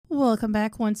Welcome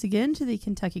back once again to the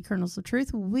Kentucky Kernels of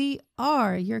Truth. We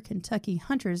are your Kentucky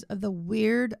hunters of the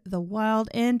weird, the wild,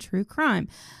 and true crime.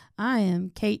 I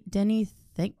am Kate Denny.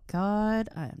 Thank God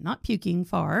I am not puking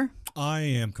far. I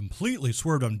am completely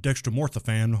swerved on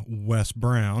dextromorphan, Wes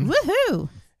Brown. Woohoo!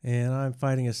 And I'm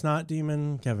fighting a snot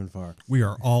demon, Kevin Farr. We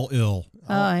are all ill.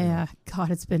 Oh, yeah.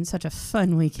 God, it's been such a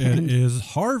fun weekend. It is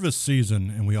harvest season,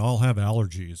 and we all have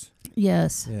allergies.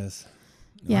 Yes. Yes.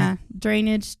 Yeah.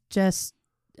 Drainage just...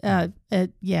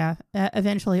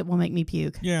 eventually it will make me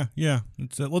puke. Yeah.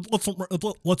 It's,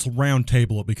 let's round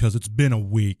table it because it's been a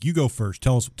week. You go first.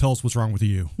 Tell us what's wrong with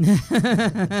you.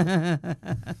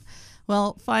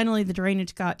 Well, finally the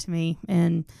drainage got to me,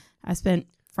 and I spent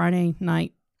Friday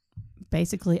night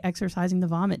basically exercising the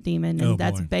vomit demon, and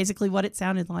that's basically what it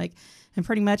sounded like. And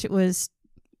pretty much it was,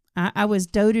 I was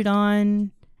doted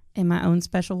on in my own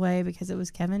special way because it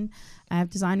was Kevin. I have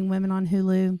Designing Women on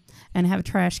Hulu, and I have a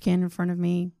trash can in front of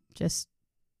me. Just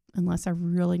unless I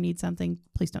really need something,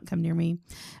 please don't come near me.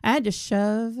 I had to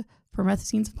shove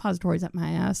promethazine suppositories up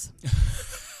my ass.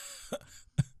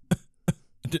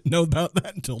 I didn't know about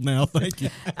that until now. Thank you.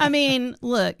 I mean,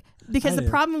 look, because the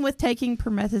problem with taking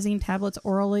promethazine tablets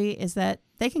orally is that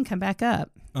they can come back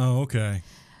up. Oh, okay.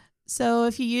 So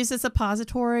if you use a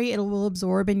suppository, it will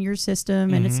absorb in your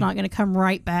system, and it's not going to come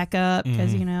right back up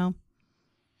because, you know.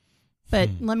 But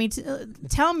let me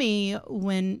tell me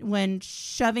when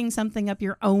shoving something up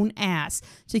your own ass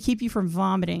to keep you from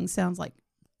vomiting sounds like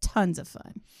tons of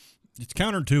fun. It's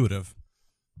counterintuitive.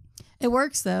 It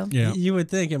works, though. Yeah. You would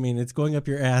think, I mean, it's going up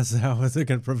your ass. How is it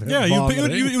going to prevent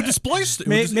vomiting? You would displace it.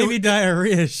 Maybe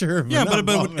diarrhea, sure. Yeah, but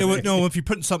it would, no, if you're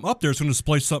putting something up there, it's going to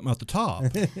displace something at the top.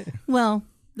 Well,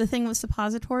 the thing with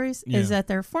suppositories is that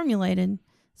they're formulated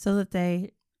so that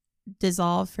they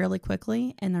dissolve fairly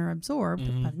quickly and they're absorbed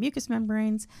by the mucous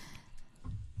membranes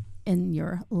in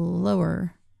your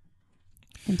lower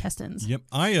intestines. Yep.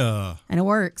 And it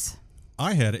works.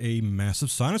 I had a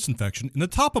massive sinus infection in the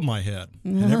top of my head. I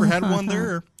never had one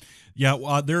there.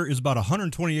 Yeah, there is about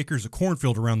 120 acres of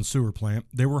cornfield around the sewer plant.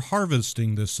 They were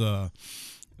harvesting this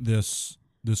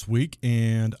week,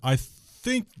 and I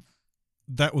think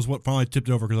that was what finally tipped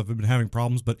over because I've been having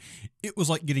problems. But it was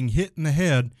like getting hit in the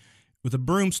head with a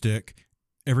broomstick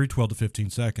every 12 to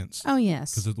 15 seconds. Oh,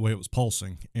 yes. Because of the way it was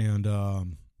pulsing. And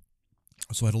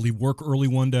so I had to leave work early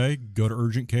one day, go to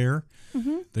urgent care.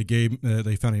 They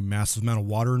found a massive amount of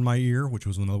water in my ear, which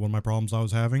was another one of my problems I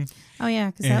was having. Oh,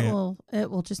 yeah, because it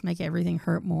will just make everything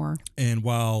hurt more. And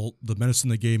while the medicine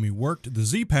they gave me worked, the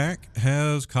Z-Pack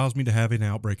has caused me to have an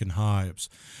outbreak in hives.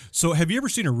 So have you ever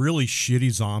seen a really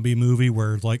shitty zombie movie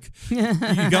where like you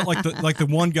got like the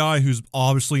one guy who's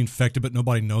obviously infected but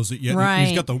nobody knows it yet? Right.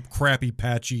 He's got the crappy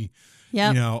patchy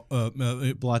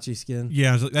blotchy skin.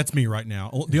 Yeah, that's me right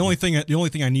now. The only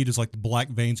thing I need is like the black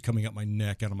veins coming up my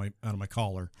neck out of my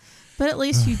collar. But at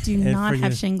least you do not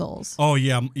have shingles. Oh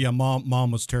yeah.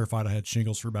 Mom was terrified I had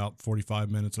shingles for about 45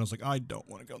 minutes, and I was like, I don't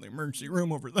want to go to the emergency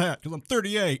room over that because I'm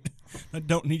 38. I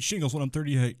don't need shingles when I'm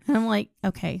 38. And I'm like,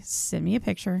 okay, send me a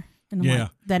picture. And I'm like,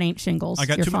 that ain't shingles.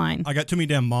 You're fine. I got too many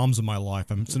damn moms in my life.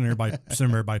 I'm sitting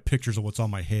there by pictures of what's on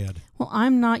my head. Well,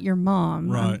 I'm not your mom.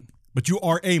 Right. But you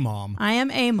are a mom. I am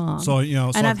a mom. So,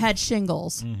 and I've had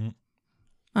shingles.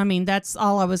 I mean, that's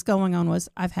all I was going on was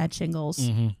I've had shingles.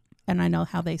 And I know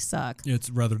how they suck. It's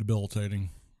rather debilitating.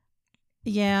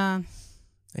 Yeah.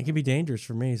 It can be dangerous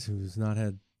for me who's not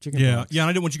had chickenpox. Yeah, and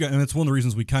I didn't want you guys, and that's one of the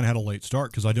reasons we kind of had a late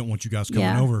start because I didn't want you guys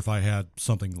coming over if I had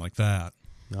something like that.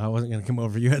 No, I wasn't going to come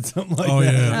over. You had something like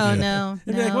that. Oh, no.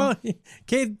 I'd be like, well,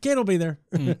 Kate will be there.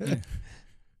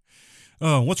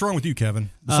 Oh, what's wrong with you,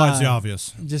 Kevin? Besides the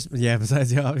obvious.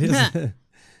 Besides the obvious.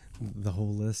 The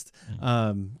whole list.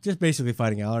 Just basically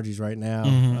fighting allergies right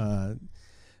now.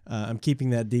 I'm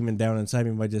keeping that demon down inside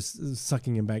me by just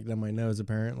sucking him back down my nose,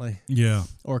 apparently. Yeah.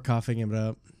 Or coughing him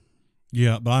up.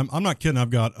 Yeah, but I'm not kidding. I've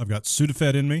got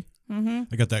Sudafed in me.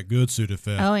 I got that good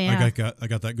Sudafed. Oh yeah. I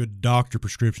got that good doctor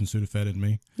prescription Sudafed in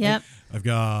me. Yep. I've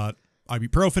got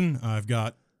ibuprofen. I've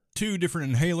got 2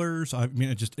 different inhalers. I mean,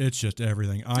 it's just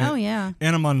everything. Yeah.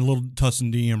 And I'm on a little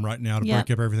Tussin DM right now to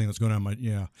break up everything that's going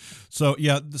on. So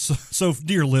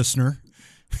dear listener,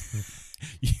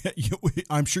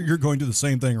 I'm sure you're going through the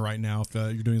same thing right now if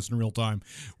you're doing this in real time.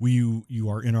 You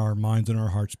are in our minds and our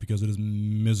hearts because it is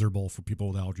miserable for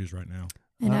people with allergies right now.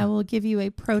 And I will give you a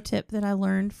pro tip that I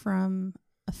learned from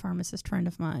a pharmacist friend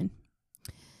of mine.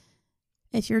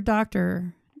 If your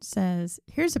doctor says,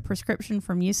 here's a prescription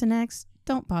for Mucinex,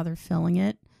 don't bother filling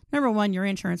it. Number one, your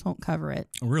insurance won't cover it.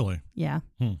 Oh, really? Yeah.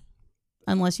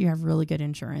 Unless you have really good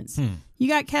insurance. You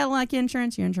got Cadillac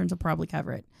insurance, your insurance will probably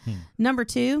cover it. Number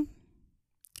 2,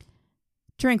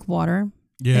 drink water.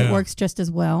 Yeah. It works just as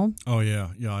well. Oh, yeah.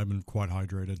 Yeah, I've been quite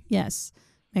hydrated. Yes.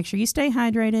 Make sure you stay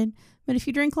hydrated. But if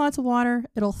you drink lots of water,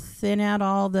 it'll thin out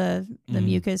all the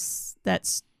mucus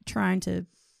that's trying to...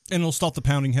 And it'll stop the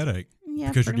pounding headache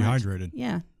because you're dehydrated.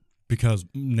 Yeah. Because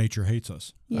nature hates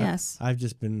us. Yes. I've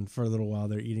just been, for a little while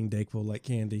there, eating Dayquil like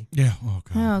candy. Yeah. Oh,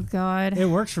 God. Oh, God. It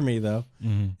works for me, though.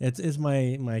 Mm-hmm. It's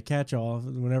my catch-all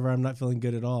whenever I'm not feeling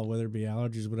good at all, whether it be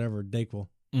allergies, whatever, Dayquil.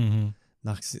 Mm-hmm.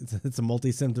 It's a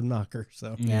multi-symptom knocker.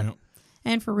 So Yeah.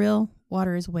 And for real,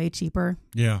 water is way cheaper.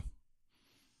 Yeah.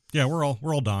 Yeah, we're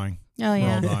all dying. Oh,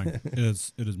 yeah. We're all dying. It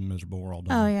is miserable. We're all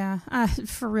dying. Oh, yeah.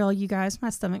 For real, you guys,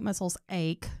 my stomach muscles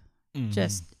ache. Mm-hmm.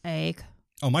 Just ache.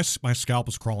 Oh, my scalp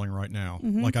is crawling right now.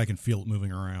 Mm-hmm. Like I can feel it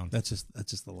moving around. that's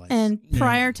just the life. And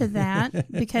prior to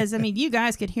that, because, I mean, you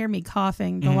guys could hear me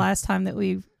coughing the last time that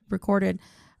we recorded.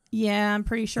 Yeah, I'm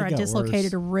pretty sure I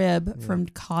dislocated a rib from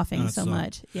coughing so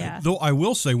much. Yeah. Though I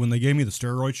will say, when they gave me the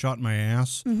steroid shot in my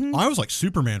ass, I was like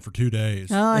Superman for 2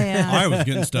 days. Oh, yeah. I was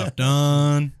getting stuff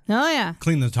done. Oh, yeah.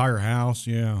 Clean the entire house.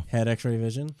 Yeah. Had X-ray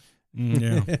vision.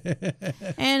 Yeah.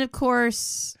 And, of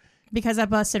course, because I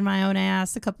busted my own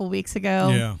ass a couple weeks ago,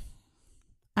 Yeah.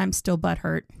 I'm still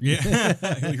butthurt.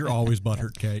 Yeah. You're always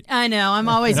butthurt, Kate. I know. I'm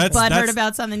always butthurt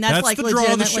about something. That's like the draw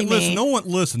of the legitimately shit. me.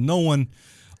 Listen, no one,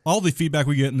 all the feedback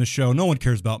we get in the show, no one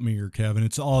cares about me or Kevin.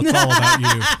 It's all about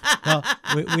you. Well,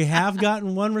 we have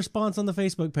gotten one response on the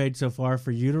Facebook page so far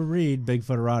for you to read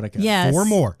Bigfoot Erotica. Yes. 4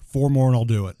 more, and I'll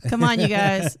do it. Come on, you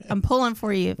guys. I'm pulling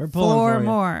for you. We're pulling Four for you.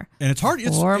 more. And it's hard.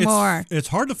 More. It's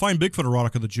hard to find Bigfoot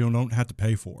erotica that you don't have to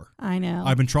pay for. I know.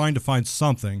 I've been trying to find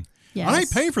something. Yes. I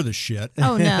ain't paying for this shit.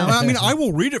 Oh, no. I mean, I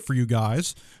will read it for you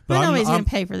guys, but nobody's going to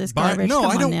pay for this garbage. No,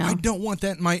 Come I don't. on now. I don't want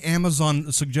that in my Amazon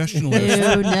suggestion list.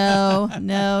 Ew,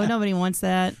 no, nobody wants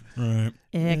that. Right.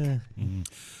 Ick.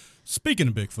 Speaking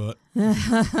of Bigfoot,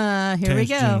 Here we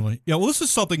go. tangentially. Yeah. Well, this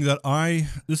is something that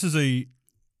This is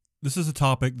a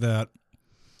topic that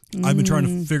I've been trying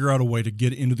to figure out a way to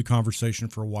get into the conversation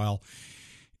for a while.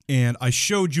 And I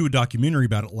showed you a documentary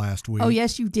about it last week. Oh,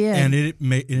 yes, you did. And it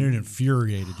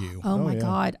infuriated you. Oh, my yeah.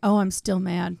 God. Oh, I'm still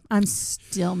mad. I'm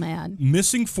still mad.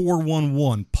 Missing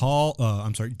 411,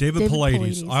 David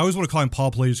Paulides. I always want to call him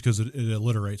Paul Paulides because it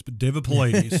alliterates, but David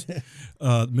Paulides,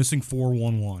 Missing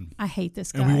 411. I hate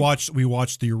this guy. And we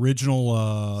watched the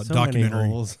original documentary.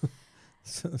 Many holes.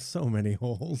 so many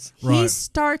holes. He Right.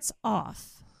 starts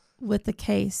off with the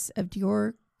case of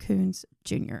Dior Coons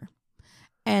Jr.,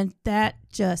 and that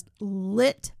just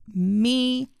lit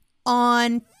me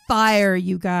on fire,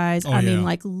 you guys. Oh, I mean, yeah.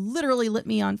 like literally lit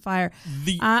me on fire.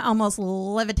 I almost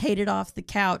levitated off the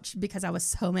couch because I was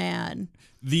so mad.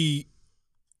 The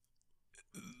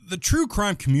true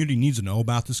crime community needs to know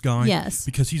about this guy. Yes.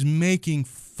 Because he's making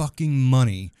fucking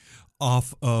money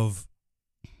off of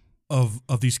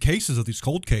these cases, of these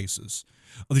cold cases,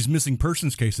 of these missing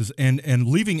persons cases, and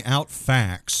leaving out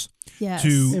facts. Yes.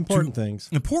 Important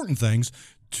things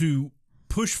to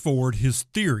push forward his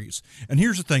theories. And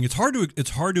here's the thing: it's hard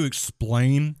to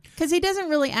explain because he doesn't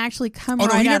really actually come. Oh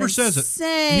no, right he out never and says it.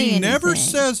 Say He never anything.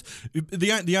 says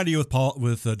the idea with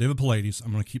David Paulides.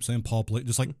 I'm going to keep saying Paul Paulides,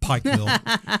 just like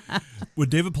Pikeville. With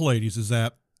David Paulides is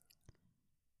that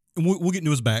we'll get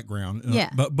into his background. Yeah.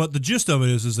 But the gist of it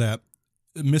is that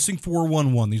Missing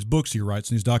 411, these books he writes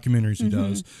and these documentaries he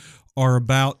does, are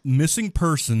about missing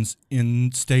persons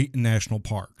in state and national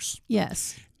parks.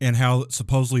 Yes. And how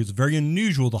supposedly it's very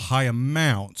unusual the high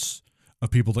amounts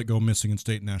of people that go missing in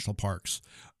state and national parks.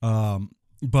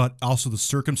 But also the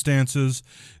circumstances,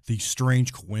 the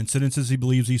strange coincidences he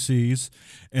believes he sees.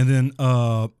 And then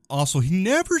also he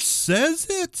never says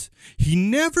it. He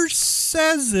never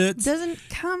says it. Doesn't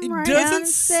come right It out doesn't and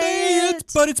say it,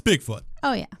 but it's Bigfoot.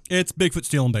 Oh, yeah. It's Bigfoot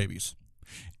stealing babies.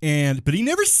 But he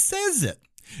never says it.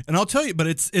 And I'll tell you, but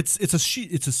it's a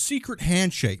secret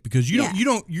handshake because you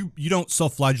don't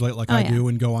self-flagellate like I do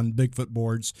and go on Bigfoot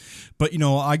boards, but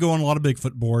I go on a lot of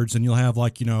Bigfoot boards and you'll have well,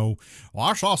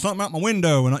 I saw something out my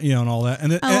window and and all that.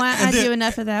 And then, I do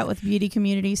enough of that with beauty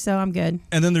community, so I'm good.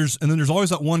 And then there's always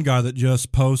that one guy that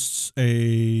just posts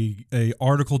a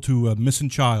article to a missing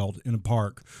child in a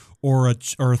park or a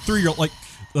 3-year-old. Like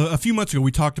a few months ago,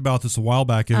 we talked about this a while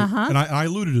back, and I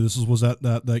alluded to this. Was that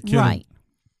kid? Right.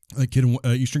 A kid in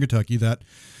Eastern Kentucky that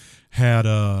had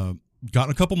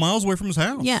gotten a couple miles away from his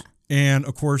house. Yeah. And,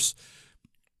 of course,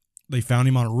 they found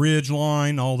him on a ridge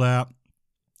line, all that.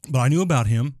 But I knew about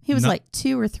him. He was like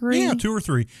 2 or 3. Yeah, 2 or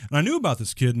 3. And I knew about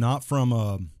this kid not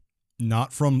from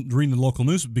reading the local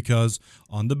news, because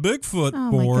on the Bigfoot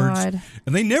boards. My God.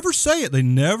 And they never say it.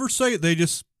 They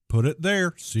just put it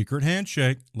there. Secret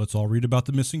handshake. Let's all read about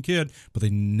the missing kid. But they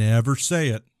never say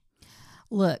it.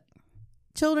 Look.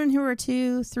 children who are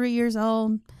 2, 3 years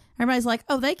old, everybody's like,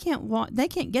 oh, they can't walk. They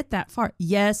can't get that far.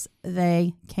 Yes,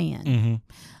 they can. Mm-hmm.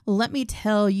 Let me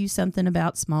tell you something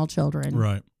about small children.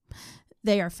 Right.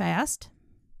 They are fast.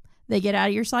 They get out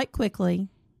of your sight quickly.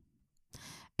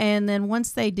 And then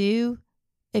once they do,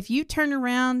 if you turn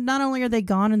around, not only are they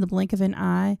gone in the blink of an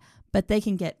eye, but they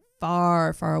can get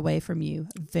far, far away from you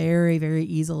very, very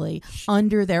easily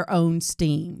under their own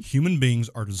steam. Human beings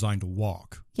are designed to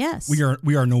walk. Yes.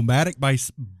 We are nomadic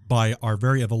by our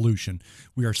very evolution.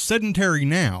 We are sedentary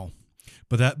now,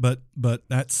 but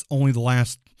that's only the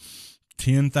last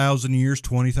 10,000 years,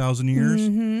 20,000 years.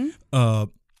 Mm-hmm.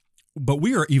 But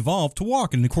we are evolved to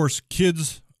walk, and of course,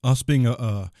 kids, us being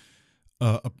a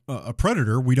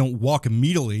predator, we don't walk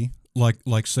immediately.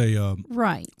 Like say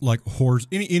right, like horse,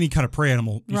 any kind of prey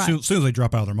animal. Right. As soon as they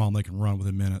drop out of their mom, they can run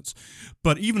within minutes.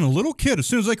 But even a little kid, as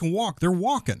soon as they can walk, they're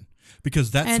walking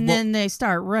because then they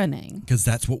start running because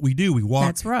that's what we do. We walk.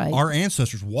 That's right. Our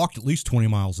ancestors walked at least 20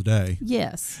 miles a day.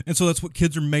 Yes, and so that's what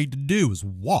kids are made to do is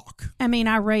walk. I mean,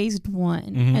 I raised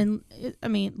one, Mm-hmm.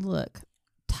 and look,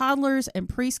 toddlers and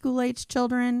preschool age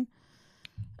children.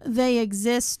 They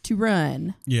exist to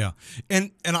run. Yeah,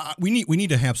 and we need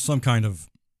to have some kind of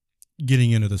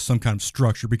getting into this, some kind of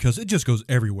structure because it just goes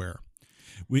everywhere.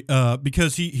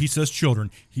 Because he says children,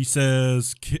 he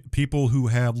says people who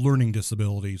have learning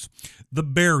disabilities, the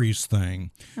berries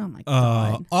thing. Oh my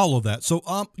God! All of that. So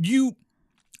you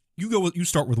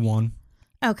start with one.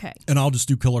 Okay. And I'll just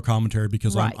do color commentary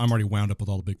because right. I'm already wound up with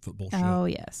all the Bigfoot bullshit. Oh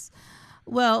yes.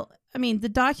 Well, I mean, the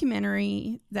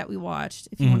documentary that we watched,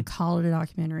 if you want to call it a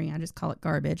documentary, I just call it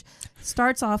garbage,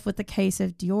 starts off with the case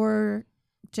of Dior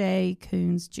J.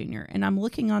 Coons Jr. And I'm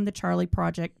looking on the Charlie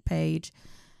Project page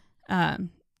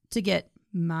to get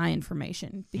my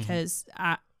information because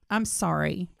I'm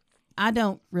sorry. I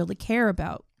don't really care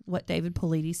about what David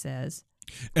Politi says.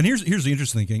 And here's the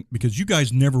interesting thing, because you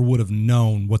guys never would have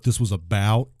known what this was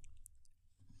about.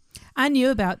 I knew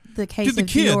about the case of the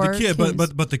kid,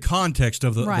 Coons. but the context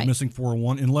of the Right. missing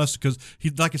 401, unless because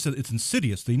like I said, it's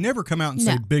insidious. They never come out and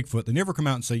say No. Bigfoot. They never come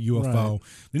out and say UFO. Right.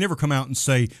 They never come out and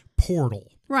say portal.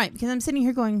 Right, because I'm sitting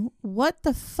here going, what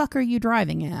the fuck are you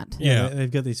driving at? Yeah. They've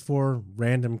got these 4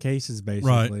 random cases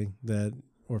basically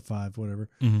or 5, whatever.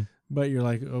 Mm-hmm. But you're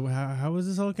like, oh, how is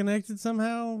this all connected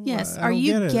somehow? Yes. I Are don't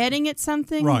you get it. getting at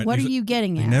something? Right. What are you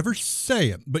getting They at? never say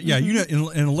it, but yeah, you know,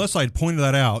 and unless I had pointed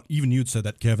that out, even you'd said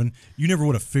that, Kevin, you never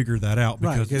would have figured that out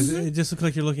Right, because because it just looks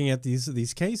like you're looking at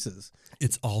these cases.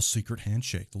 it's all secret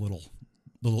handshake, the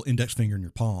little index finger in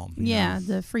your palm. you Yeah,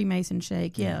 know. the Freemason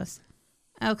shake, yes.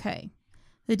 Okay.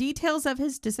 The details of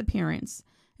his disappearance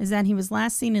is that he was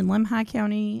last seen in Lemhi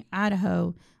County,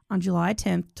 Idaho on July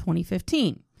 10th,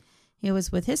 2015. He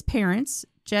was with his parents,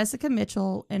 Jessica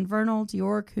Mitchell and Vernal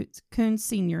Dior Coons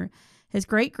Sr., his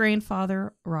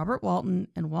great-grandfather, Robert Walton,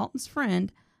 and Walton's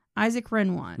friend, Isaac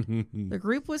Renwan. The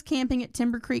group was camping at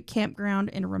Timber Creek Campground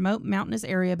in a remote mountainous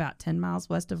area about 10 miles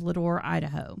west of Lodore,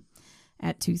 Idaho.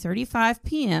 At 2:35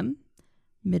 p.m.,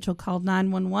 Mitchell called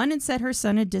 911 and said her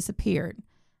son had disappeared.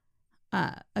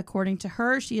 According to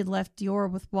her, she had left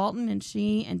Dior with Walton, and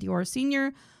she and Dior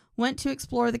Sr. went to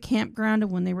explore the campground,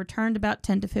 and when they returned about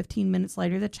 10 to 15 minutes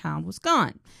later, the child was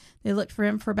gone. They looked for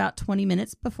him for about 20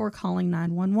 minutes before calling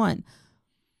 911.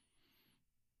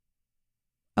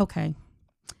 Okay.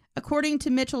 According to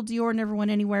Mitchell, Dior never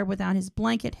went anywhere without his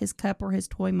blanket, his cup, or his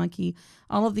toy monkey.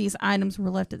 All of these items were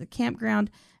left at the campground.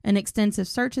 An extensive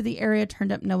search of the area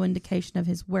turned up no indication of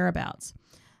his whereabouts.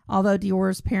 Although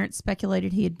Dior's parents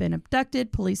speculated he had been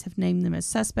abducted, police have named them as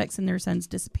suspects in their son's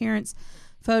disappearance.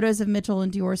 Photos of Mitchell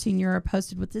and Dior Sr. are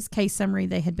posted with this case summary.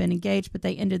 They had been engaged, but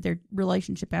they ended their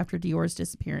relationship after Dior's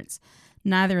disappearance.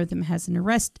 Neither of them has an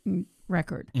arrest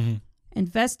record. Mm-hmm.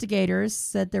 Investigators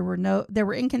said there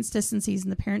were inconsistencies in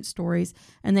the parents' stories,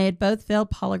 and they had both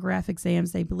failed polygraph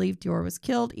exams. They believed Dior was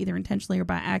killed, either intentionally or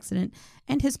by accident,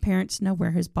 and his parents know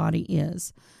where his body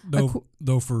is.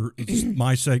 Though for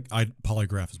my sake,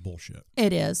 polygraph is bullshit.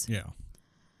 It is. Yeah.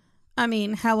 I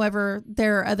mean, however,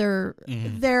 there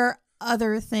are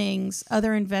other things,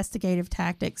 other investigative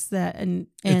tactics that and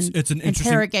it's an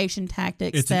interrogation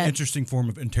tactics. It's an interesting form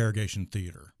of interrogation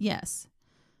theater. Yes.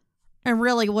 And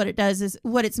really what it does is,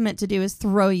 what it's meant to do is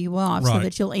throw you off so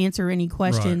that you'll answer any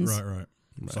questions. Right.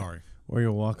 Sorry. Or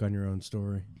you'll walk on your own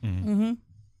story. Mm-hmm.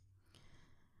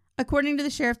 According to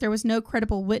the sheriff, there was no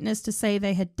credible witness to say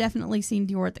they had definitely seen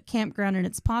Dior at the campground, and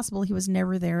it's possible he was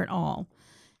never there at all.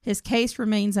 His case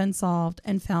remains unsolved,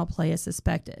 and foul play is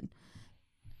suspected.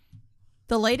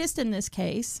 The latest in this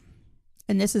case,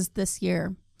 and this is this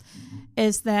year,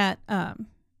 is that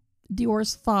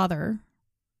Dior's father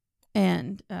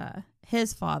and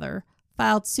his father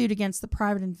filed suit against the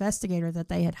private investigator that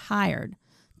they had hired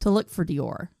to look for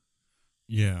Dior.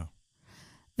 Yeah.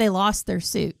 They lost their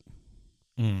suit.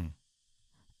 Mm.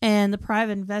 And the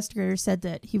private investigator said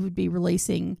that he would be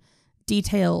releasing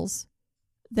details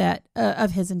that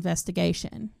of his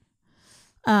investigation.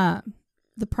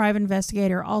 The private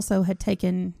investigator also had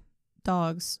taken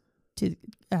dogs to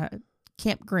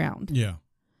campground. Yeah.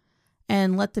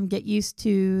 And let them get used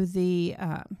to the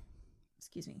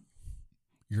excuse me.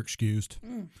 You're excused.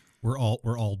 We're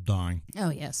all dying. Oh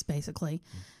yes, basically.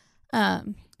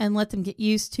 And let them get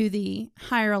used to the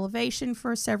higher elevation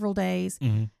for several days,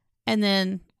 and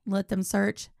then let them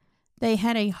search. They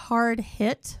had a hard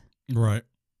hit, right,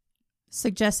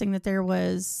 suggesting that there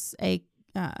was a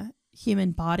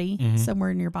human body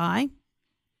somewhere nearby,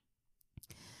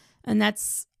 and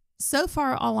that's so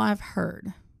far all I've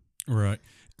heard. Right,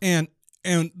 and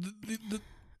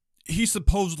he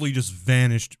supposedly just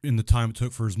vanished in the time it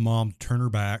took for his mom to turn her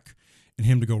back and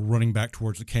him to go running back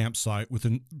towards the campsite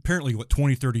within apparently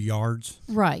 20, 30 yards.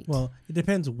 Right. Well, it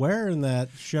depends where in that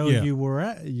show you were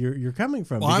at. You're coming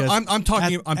from. Well, I'm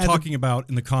talking about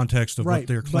in the context of what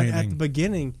they're claiming. But at the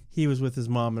beginning, he was with his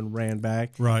mom and ran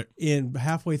back. Right. And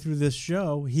halfway through this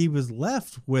show, he was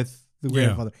left with the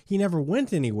grandfather. He never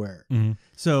went anywhere.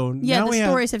 So now the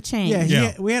stories have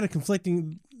changed. We had a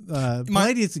conflicting.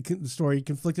 Palladius' story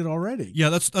conflicted already. Yeah,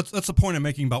 that's the point I'm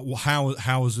making about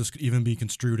how is this even be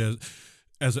construed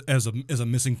as a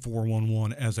missing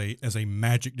 411 as a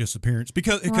magic disappearance,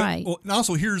 because right. And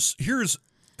also here's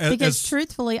because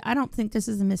truthfully, I don't think this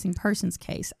is a missing persons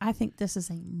case. I think this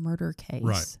is a murder case.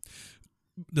 Right.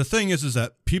 The thing is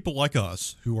that people like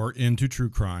us who are into true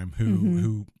crime,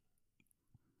 who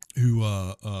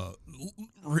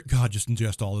God, just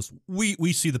ingest all this.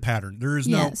 We see the pattern. There is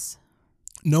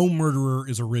no murderer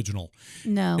is original.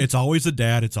 No. It's always the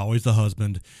dad, it's always the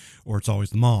husband, or it's always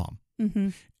the mom.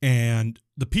 And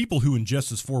the people who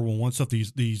ingest this 411 stuff,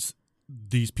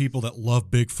 these people that love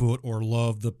Bigfoot or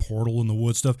love the portal in the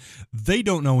woods stuff, they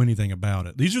don't know anything about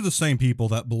it. These are the same people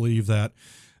that believe that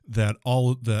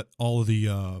all of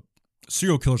the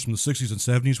serial killers from the 60s and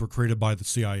 70s were created by the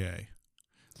CIA.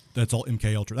 That's all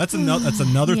MK Ultra. That's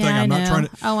another thing. I'm not trying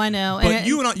to. Oh, I know. But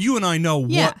you and I know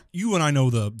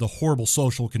the horrible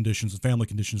social conditions and family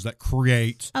conditions that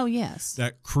create. Oh yes.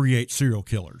 That create serial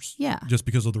killers. Yeah. Just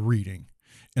because of the reading,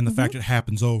 and the fact it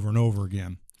happens over and over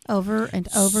again. Over and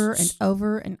over and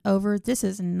over and over. This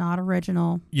is not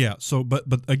original. Yeah. So, but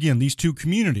again, these two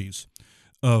communities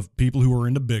of people who are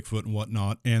into Bigfoot and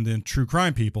whatnot, and then true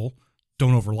crime people,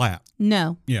 don't overlap.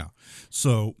 No. Yeah.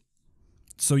 So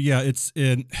yeah,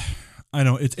 I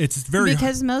know it's very,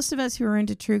 because most of us who are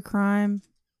into true crime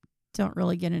don't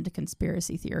really get into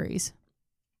conspiracy theories.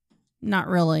 Not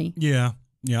really. Yeah.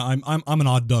 I'm an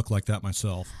odd duck like that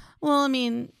myself. Well, I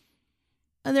mean,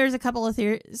 there's a couple of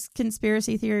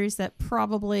conspiracy theories that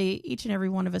probably each and every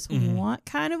one of us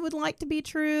would like to be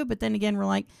true, but then again, we're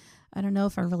like, I don't know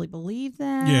if I really believe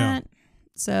that. Yeah.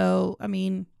 So, I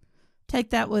mean,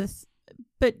 take that with,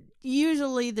 but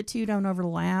usually the two don't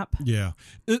overlap. Yeah.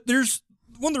 There's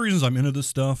one of the reasons I'm into this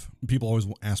stuff. People always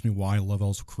ask me why I love all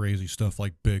this crazy stuff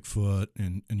like Bigfoot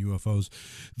and UFOs.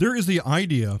 There is the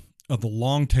idea of the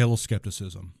long tail of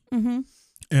skepticism.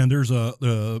 And there's one of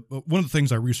the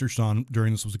things I researched on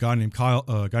during this was a guy named Kyle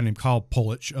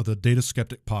Polich of the Data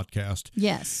Skeptic podcast.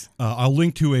 Yes. I'll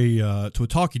link to a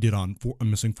talk he did on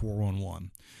Missing 411.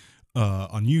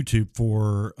 On YouTube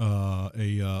for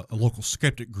a local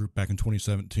skeptic group back in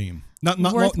 2017. Not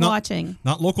watching.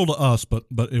 Not local to us, but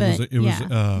it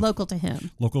was local to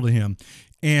him. Local to him,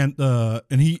 and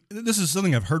this is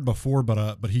something I've heard before,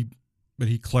 but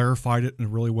he clarified it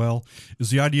really well. Is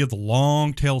the idea of the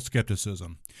long tail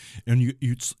skepticism, and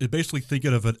you basically think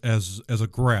of it as a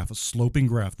graph, a sloping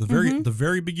graph. The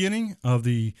very beginning of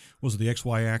the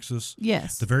XY axis.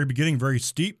 Yes. The very beginning, very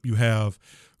steep. You have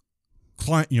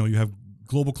you have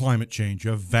global climate change, you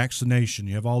have vaccination,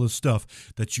 you have all this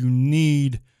stuff that you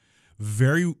need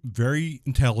very, very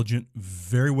intelligent,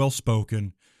 very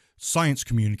well-spoken science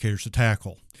communicators to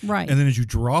tackle. Right. And then as you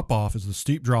drop off, as the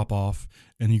steep drop off,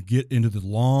 and you get into the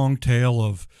long tail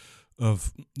of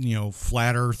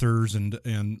flat earthers and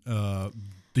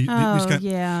these kind.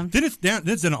 Yeah. Then it's down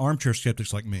to armchair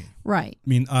skeptics like me. Right. I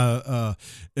mean,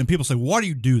 and people say, why do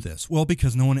you do this? Well,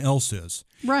 because no one else is.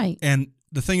 Right. And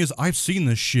the thing is, I've seen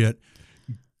this shit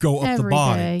go up every the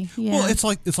body. Day. Yeah. Well, it's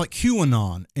like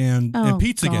QAnon and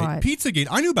Pizzagate. God. Pizzagate.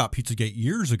 I knew about Pizzagate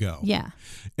years ago. Yeah.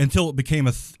 Until it became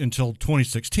until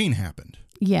 2016 happened.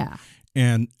 Yeah.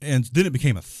 And then it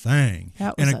became a thing.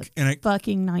 That was a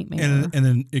fucking nightmare. And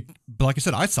then but like I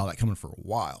said, I saw that coming for a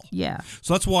while. Yeah.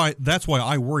 So that's why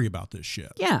I worry about this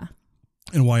shit. Yeah.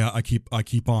 and why I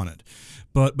keep on it.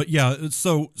 But yeah,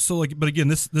 but again,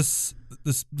 this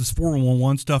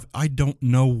 411 stuff, I don't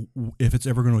know if it's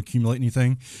ever going to accumulate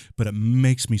anything, but it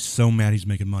makes me so mad he's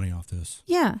making money off this.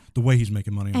 Yeah. The way he's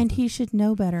making money off and this. he should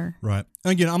know better. Right.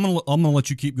 And again, I'm gonna let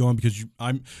you keep going because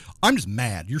I'm just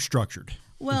mad. You're structured.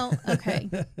 Well, okay.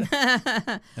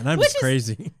 And I'm just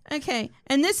crazy. Okay.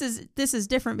 And this is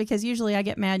different because usually I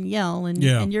get mad and yell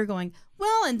and you're going,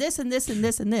 well, and this and this and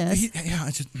this and this. Yeah,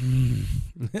 it's just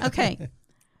okay.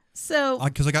 So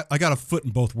because I got a foot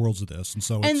in both worlds of this, and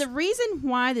so the reason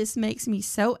why this makes me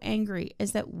so angry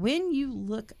is that when you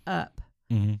look up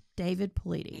David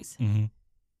Paulides,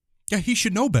 yeah, he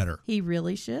should know better. He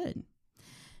really should,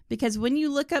 because when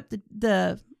you look up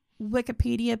the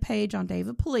Wikipedia page on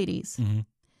David Paulides,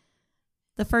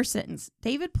 the first sentence: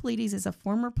 David Paulides is a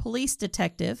former police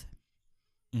detective.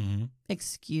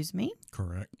 Excuse me.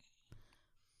 Correct.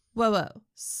 Whoa,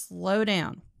 slow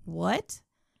down. What?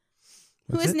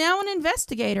 Who is now an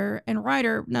investigator and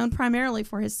writer known primarily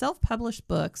for his self-published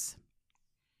books.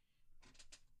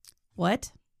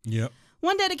 What? Yep.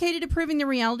 One dedicated to proving the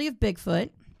reality of Bigfoot.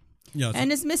 Yes.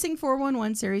 And his Missing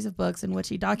 411 series of books in which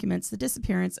he documents the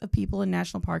disappearance of people in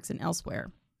national parks and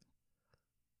elsewhere.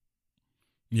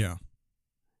 Yeah.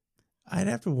 I'd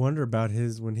have to wonder about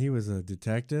when he was a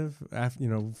detective.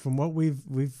 After, from what we've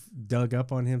dug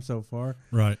up on him so far,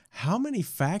 right? How many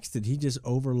facts did he just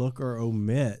overlook or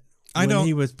omit?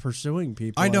 He was pursuing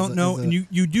people. I don't know. And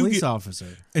you do police officer,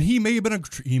 and he may have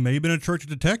been a church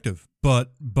detective,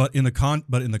 but in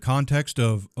the context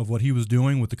of what he was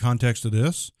doing with the context of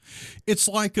this, it's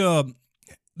like you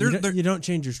don't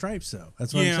change your stripes though.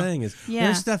 That's what I'm saying is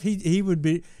there's stuff he would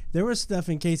be. There was stuff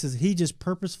in cases he just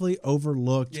purposefully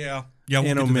overlooked. Yeah,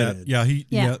 and omitted.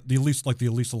 The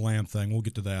Elisa Lamb thing. We'll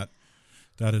get to that.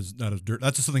 That is dirt.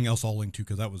 That's just something else I'll link to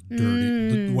because that was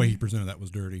dirty. The way he presented that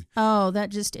was dirty. Oh, that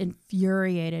just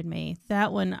infuriated me.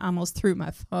 That one almost threw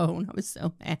my phone. I was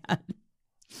so mad.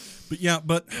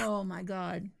 But oh my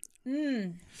God.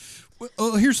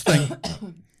 Well, here's the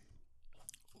thing.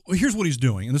 Here's what he's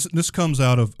doing, and this comes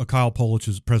out of Kyle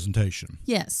Polich's presentation.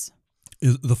 Yes.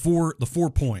 Is the four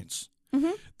points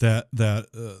that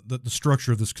the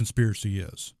structure of this conspiracy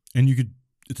is, and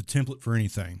it's a template for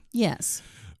anything. Yes.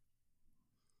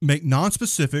 Make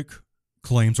non-specific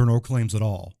claims or no claims at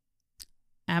all.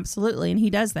 Absolutely, and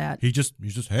he does that. He's just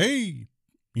hey,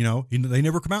 they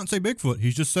never come out and say Bigfoot.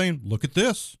 He's just saying, look at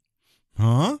this,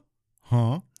 huh?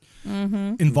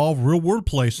 Involve real world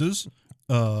places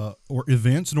or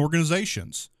events and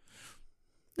organizations.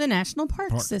 The National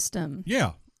Park System.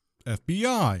 Yeah,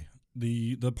 FBI,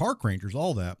 the park rangers,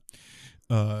 all that.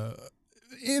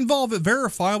 Involve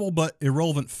verifiable but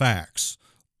irrelevant facts.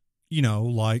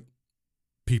 Like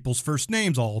people's first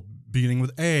names all beginning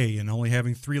with A and only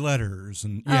having 3 letters.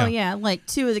 And like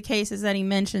 2 of the cases that he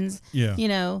mentions. Yeah.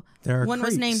 One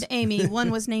was named Amy,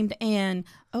 one was named Ann.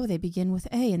 Oh, they begin with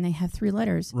A and they have 3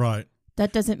 letters. Right.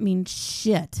 That doesn't mean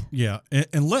shit. Yeah,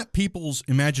 and let people's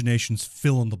imaginations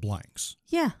fill in the blanks.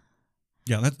 Yeah.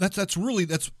 Yeah, that's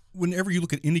whenever you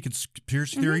look at any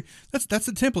conspiracy theory, that's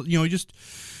the template.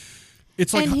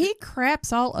 It's like, and he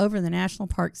craps all over the National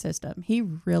Park System. He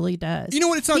really does. You know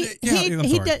what? It's not.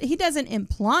 He doesn't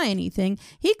imply anything.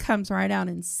 He comes right out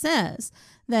and says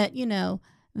that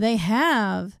they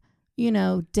have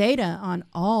data on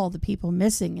all the people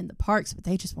missing in the parks, but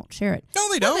they just won't share it. No,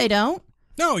 they don't. No, they don't.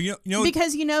 No,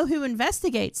 because who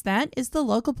investigates that is the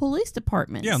local police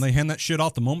department. Yeah, and they hand that shit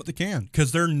off the moment they can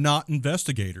because they're not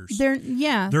investigators. They're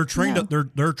trained.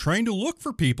 They're trained to look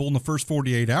for people in the first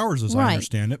 48 hours, as I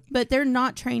understand it. But they're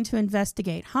not trained to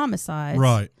investigate homicides.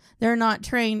 Right. They're not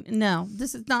trained. No,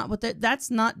 this is not what.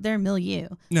 That's not their milieu.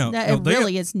 No, it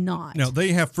really is not. No,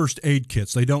 they have first aid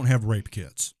kits. They don't have rape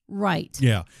kits. Right.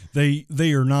 Yeah, they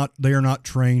are not. They are not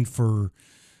trained for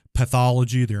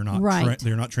pathology. They're not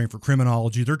they're not trained for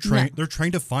criminology. They're trained. They're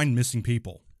trained to find missing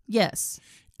people. Yes.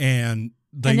 And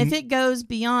if it goes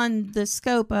beyond the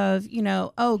scope of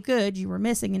oh good, you were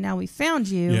missing and now we found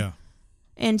you. Yeah.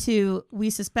 Into we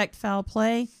suspect foul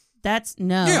play. That's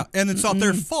no. Yeah, and it's not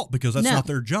their fault because that's not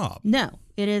their job. No,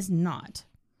 it is not.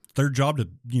 Their job to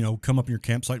come up in your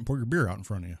campsite and pour your beer out in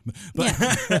front of you.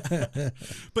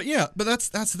 But that's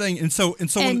the thing.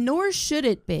 And nor should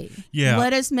it be. Yeah.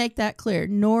 Let us make that clear.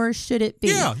 Nor should it be.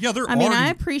 Yeah. I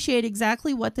appreciate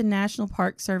exactly what the National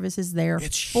Park Service is there for.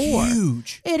 It's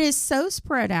huge. It is so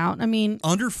spread out.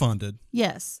 Underfunded.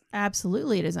 Yes,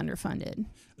 absolutely, it is underfunded.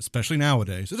 Especially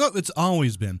nowadays. It's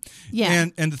always been. Yeah.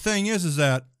 And the thing is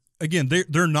that again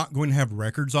they're not going to have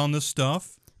records on this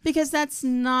stuff. Because that's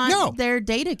not their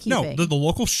data keeping. No, the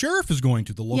local sheriff is going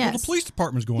to. The local Yes. the police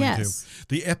department is going Yes. to.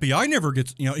 The FBI never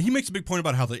gets, he makes a big point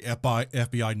about how the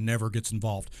FBI never gets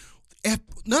involved.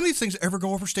 None of these things ever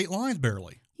go over state lines,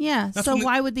 barely. Yeah, That's so when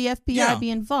why would the FBI Yeah. be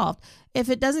involved? If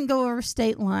it doesn't go over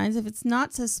state lines, if it's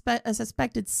not a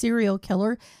suspected serial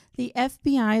killer, the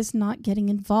FBI is not getting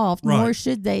involved, Right. nor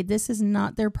should they. This is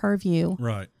not their purview.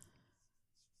 Right.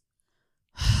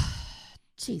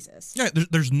 Jesus. Yeah,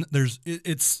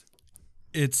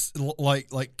 it's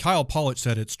like Kyle Pollak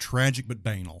said, it's tragic but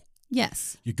banal.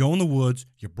 Yes. You go in the woods,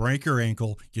 you break your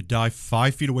ankle, you dive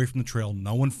 5 feet away from the trail,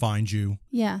 no one finds you,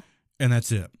 Yeah. and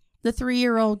that's it. The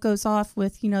 3-year-old goes off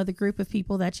with, the group of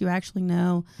people that you actually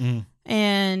know. Mm.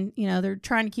 And, they're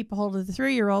trying to keep a hold of the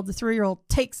 3-year-old. The 3-year-old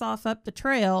takes off up the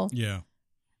trail. Yeah.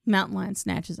 Mountain lion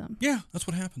snatches him. Yeah, that's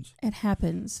what happens. It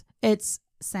happens. It's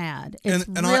sad. It's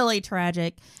And really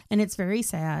tragic, and it's very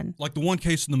sad. Like the one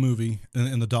case in the movie,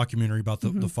 in the documentary about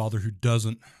the father who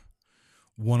doesn't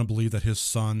want to believe that his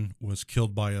son was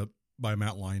killed by a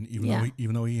mountain lion,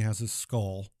 even though he has his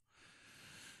skull.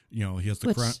 He has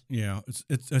the crown. Yeah,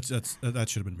 it's that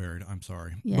should have been buried. I'm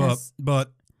sorry. Yes.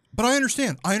 But I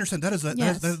understand. That is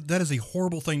Yes. that is a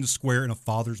horrible thing to square in a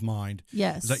father's mind.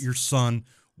 Yes. Is that your son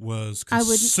was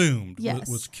consumed,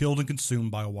 was killed and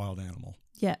consumed by a wild animal.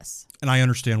 Yes. And I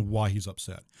understand why he's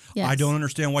upset. Yes. I don't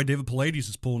understand why David Pallades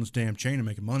is pulling his damn chain and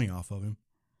making money off of him.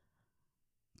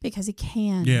 Because he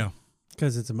can. Yeah.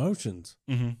 Because it's emotions.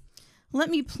 Mm-hmm. Let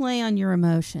me play on your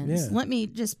emotions. Yeah. Let me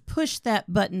just push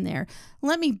that button there.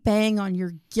 Let me bang on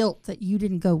your guilt that you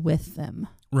didn't go with them.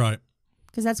 Right.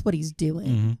 Because that's what he's doing,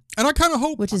 Mm-hmm. And I kind of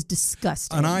hope, which is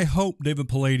disgusting. and I hope David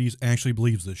Pallades actually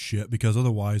believes this shit, because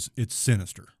otherwise it's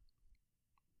sinister.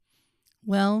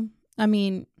 Well, I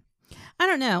mean, I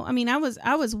don't know. I mean, I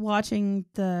was watching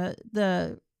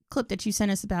the clip that you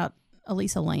sent us about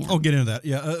Elisa Lam. I'll get into that.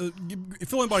 Yeah.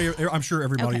 Fill anybody. I'm sure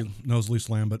everybody Okay. knows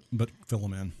Elisa Lam, but fill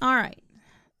them in. All right.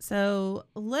 So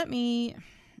let me.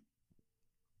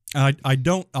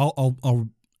 I'll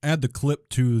add the clip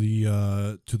to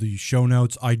the show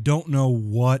notes. I don't know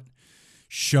what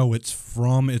show it's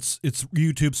from. It's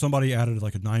YouTube. Somebody added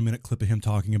like a 9-minute clip of him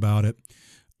talking about it.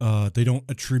 They don't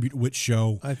attribute which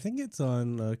show. I think it's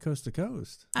on Coast to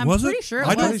Coast. I'm Was pretty it? sure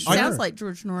I it don't- was. I- Sounds like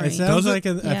George Norrie. It sounds Does it? like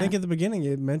I Yeah. think at the beginning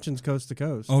it mentions Coast to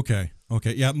Coast. Okay.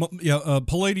 Yeah.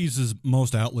 Pallades'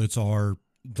 most outlets are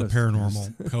the Coast to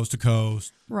paranormal, Coast to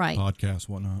Coast, Right. podcasts,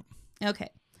 whatnot. Okay.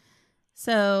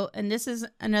 So, and this is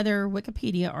another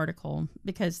Wikipedia article,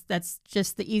 because that's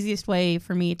just the easiest way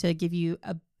for me to give you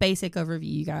a basic overview,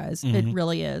 you guys. It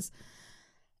really is.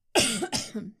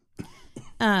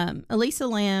 Elisa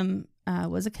Lam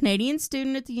was a Canadian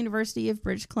student at the University of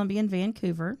British Columbia in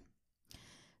Vancouver.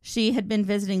 She had been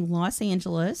visiting Los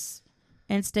Angeles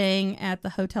and staying at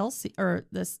the Hotel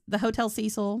the Hotel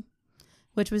Cecil,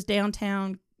 which was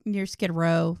downtown near Skid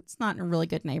Row. It's not in a really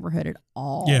good neighborhood at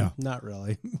all. Yeah. Not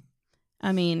really.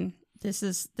 I mean, this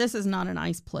is not a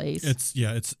nice place.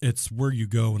 It's where you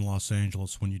go in Los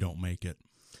Angeles when you don't make it.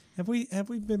 Have we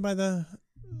been by the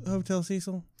Hotel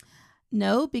Cecil?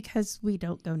 No, because we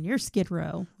don't go near Skid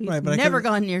Row. We've Right, but never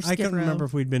gone near I Skid couldn't Row. remember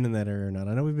if we'd been in that area or not.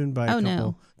 I know we've been by Oh, a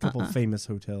no. couple famous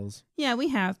hotels. Yeah, we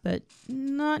have, but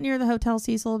not near the Hotel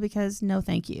Cecil, because no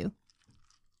thank you.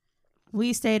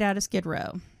 We stayed out of Skid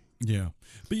Row. Yeah,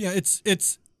 but yeah, it's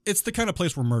the kind of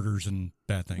place where murders and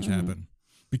bad things happen,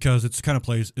 because it's the kind of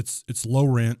place it's low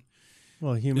rent.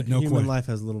 Well, human question. life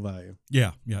has little value.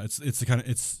 Yeah, it's the kind of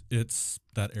it's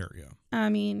that area. I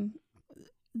mean,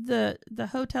 the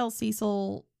Hotel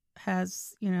Cecil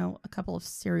has, a couple of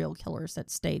serial killers that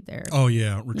stayed there. Oh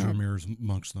yeah, Richard Yeah. Ramirez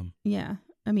amongst them. Yeah.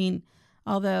 I mean,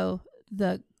 although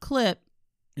the clip,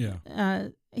 Yeah,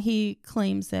 he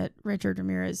claims that Richard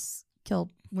Ramirez killed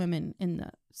women in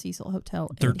the Cecil Hotel.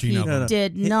 and 13 he of them.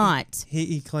 did not.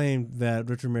 He claimed that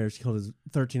Richard Ramirez killed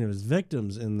 13 of his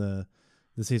victims in the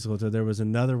Cecil Hotel. There was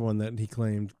another one that he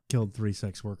claimed killed 3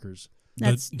 sex workers.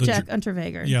 That's the Jack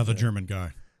Unterweger. Yeah, the German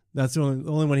guy. That's the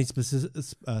only one he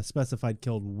specified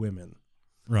killed women.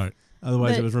 Right,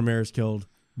 Otherwise, But- it was Ramirez killed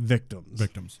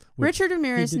victims. Richard he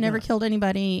Ramirez did never not. killed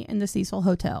anybody in the Cecil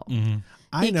Hotel. mm-hmm.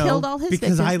 I He know killed all his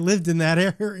because I victims. lived in that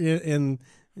area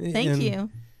Thank you.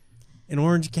 in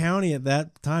Orange County at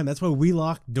that time. That's why we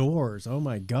locked doors. Oh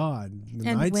my God! The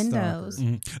And Night windows.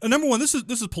 Stalker. Number one, this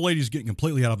is Pallades getting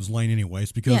completely out of his lane,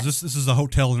 anyways, because Yes. this is a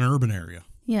hotel in an urban area.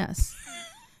 Yes.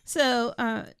 So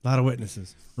A lot of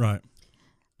witnesses. Right.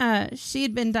 she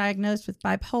had been diagnosed with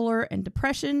bipolar and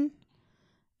depression,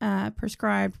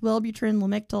 prescribed Wellbutrin,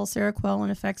 Lamictal, Seroquel,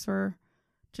 and Effexor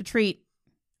to treat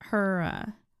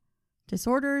her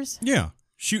disorders. Yeah,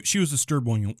 she was a disturbed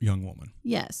young woman.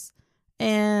 Yes.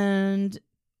 and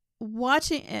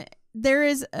watching. There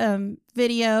is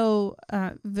video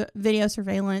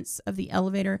surveillance of the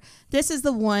elevator. This is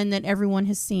the one that everyone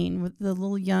has seen with the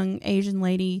little young Asian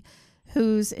lady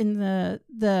who's in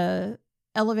the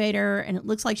elevator, and it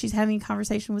looks like she's having a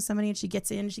conversation with somebody, and she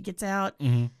gets in, she gets out,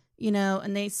 you know,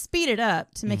 and they speed it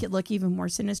up to make it look even more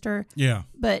sinister. Yeah.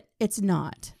 But it's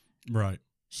not. Right.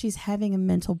 She's having a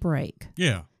mental break.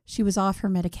 Yeah. She was off her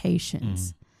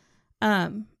medications.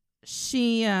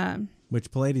 Which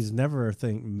Pallades never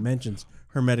mentions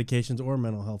her medications or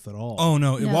mental health at all. Oh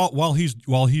no! While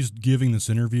he's giving this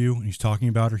interview and he's talking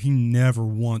about her, he never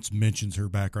once mentions her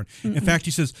background. In fact,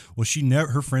 he says, "Well,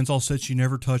 her friends all said she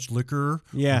never touched liquor,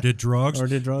 or did drugs,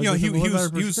 You know, he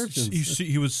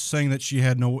was saying that she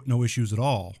had no issues at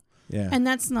all. Yeah, and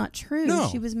that's not true. No.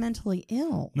 She was mentally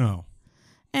ill. No,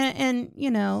 and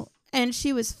you know, and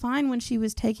she was fine when she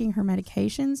was taking her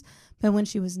medications, but when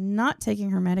she was not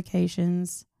taking her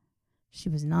medications, she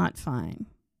was not fine.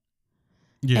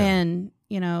 Yeah. And,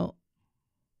 you know,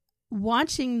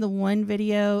 watching the one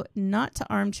video, not to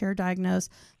armchair diagnose,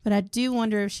 but I do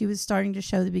wonder if she was starting to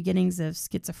show the beginnings of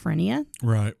schizophrenia.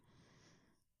 Right.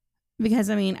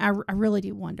 Because, I mean, I really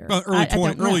do wonder.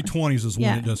 Early 20s is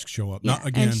when it does show up. Yeah. Not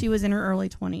again. And she was in her early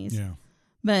 20s. Yeah.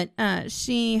 But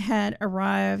she had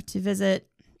arrived to visit,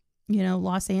 you know,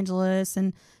 Los Angeles,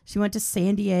 and she went to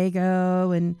San Diego,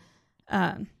 and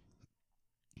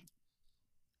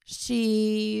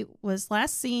she was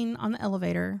last seen on the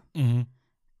elevator,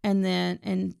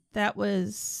 and that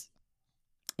was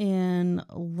in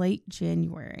late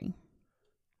January.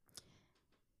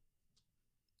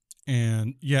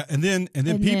 And then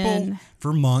people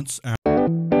for months after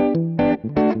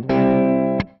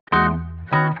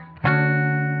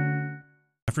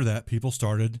that, people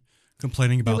started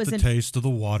complaining about the taste of the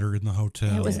water in the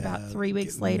hotel. It was about 3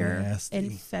 weeks later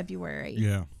in February.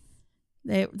 Yeah,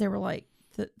 they were like,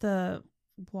 the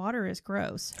water is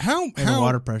gross. And the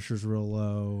water pressure's real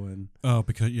low, and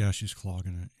because she's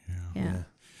clogging it. Yeah.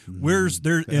 Where's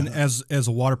there? And as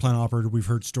a water plant operator, we've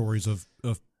heard stories of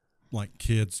like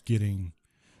kids getting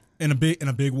in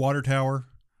a big water tower.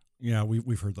 Yeah,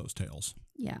 we've heard those tales.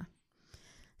 Yeah.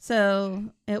 So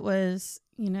it was,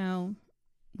 you know,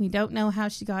 we don't know how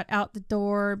she got out the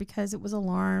door because it was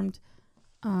alarmed.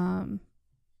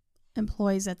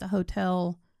 Employees at the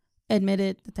hotel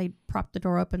admitted that they propped the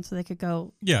door open so they could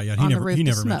go. Yeah. He never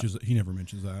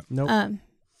mentions that. Nope.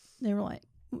 They were like,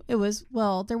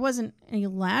 there wasn't any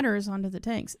ladders onto the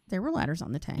tanks. There were ladders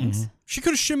on the tanks. She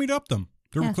could have shimmied up them.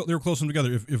 They were close them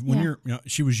together. If when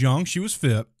she was young, she was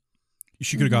fit,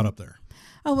 she could have got up there.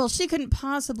 Oh well, she couldn't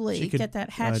possibly get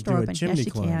that hatch door open. Yes,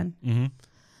 she can.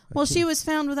 Well, she was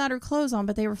found without her clothes on,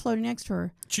 but they were floating next to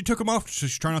her. She took them off so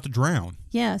she's trying not to drown.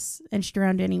 Yes, and she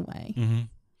drowned anyway.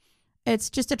 It's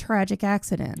just a tragic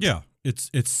accident. Yeah,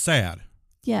 it's sad.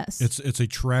 Yes. It's a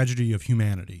tragedy of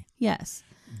humanity. Yes.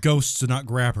 Ghosts did not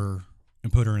grab her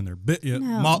and put her in there.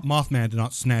 Mothman did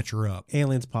not snatch her up.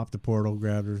 Aliens popped the portal,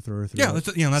 grabbed her, threw her through. Yeah,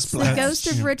 that's the ghost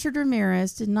of Richard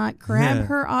Ramirez did not grab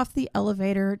her off the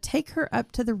elevator, take her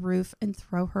up to the roof, and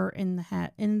throw her in the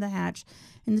hatch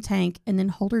in the tank, and then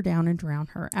hold her down and drown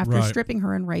her after stripping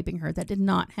her and raping her. That did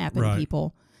not happen,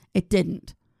 people. It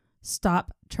didn't.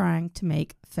 Stop trying to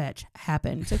make fetch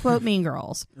happen. To quote Mean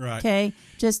Girls. Right. Okay?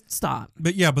 Just stop.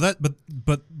 But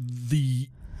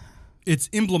it's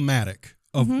emblematic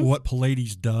of what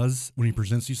Pallades does when he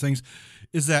presents these things,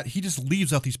 is that he just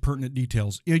leaves out these pertinent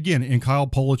details. Again, in Kyle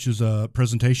Polich's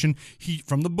presentation,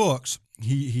 from the books,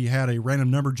 he had a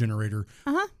random number generator.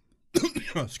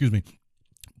 Excuse me.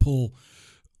 Pull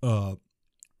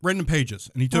random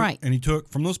pages, and he took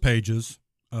from those pages.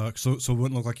 So it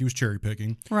wouldn't look like he was cherry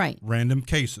picking. Right. Random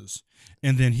cases.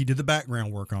 And then he did the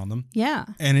background work on them. Yeah.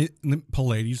 And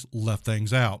Pallades left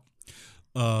things out.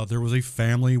 There was a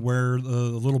family where the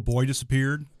little boy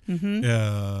disappeared.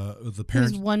 The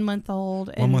parents, he was 1 month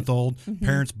old.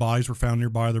 Parents' bodies were found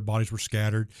nearby. Their bodies were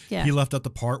scattered. Yeah. He left out the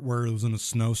part where it was in a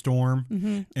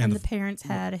snowstorm. And the parents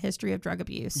had a history of drug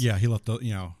abuse. Yeah, he left All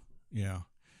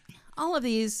of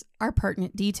these are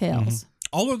pertinent details.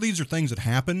 All of these are things that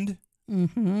happened.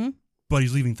 But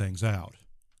he's leaving things out,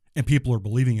 and people are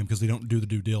believing him because they don't do the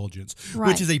due diligence,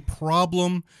 which is a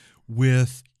problem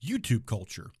with YouTube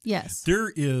culture. Yes,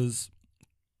 there is.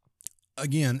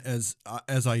 Again, as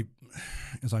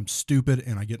I'm stupid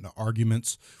and I get into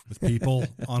arguments with people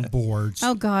on boards.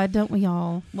 Oh God, don't we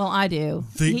all? Well, I do.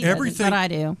 But I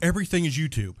do. Everything is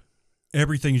YouTube.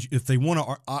 Everything is, if they want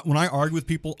to, when I argue with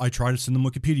people, I try to send them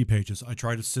Wikipedia pages. I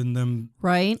try to send them,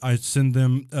 I send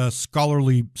them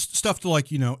scholarly stuff to, like,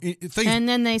 things. And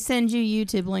then they send you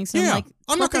YouTube links. And I'm like,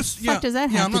 I'm what not going the fuck does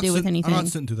that yeah, have to do with anything? I'm not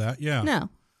sitting to that. Yeah. No.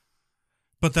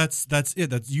 But that's it.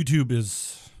 That's YouTube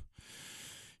is.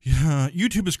 Yeah,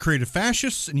 YouTube has created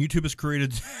fascists, and YouTube has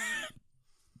created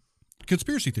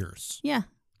conspiracy theorists. Yeah.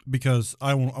 Because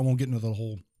I won't get into the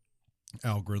whole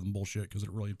algorithm bullshit because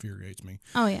it really infuriates me.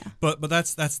 Oh yeah. But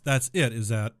that's it. Is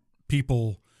that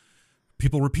people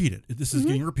repeat it. This is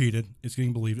getting repeated. It's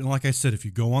getting believed. And like I said, if you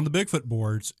go on the Bigfoot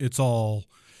boards, it's all,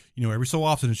 every so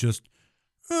often it's just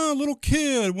a little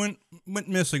kid went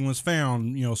missing, was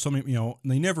found. And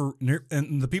they never.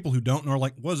 And the people who don't know are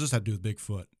like, what does this have to do with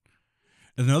Bigfoot?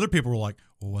 And then other people were like,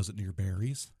 well, was it near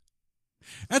berries?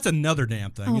 That's another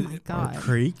damn thing. Oh my God. Or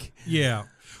creek. Yeah.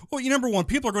 Well, number one,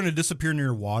 people are going to disappear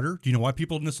near water. Do you know why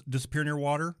people disappear near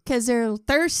water? Because they're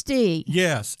thirsty.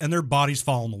 Yes, and their bodies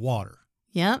fall in the water.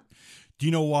 Yep. Do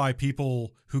you know why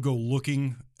people who go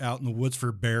looking out in the woods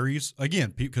for berries,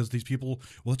 again, because these people,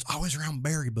 well, it's always around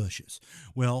berry bushes.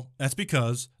 Well, that's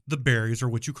because the berries are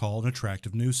what you call an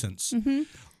attractive nuisance. Mm-hmm.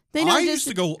 I used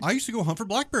to go hunt for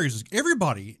blackberries.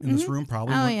 Everybody in this room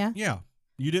probably. Oh, went, yeah. Yeah.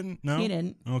 You didn't? No? He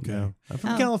didn't. Okay. No. I'm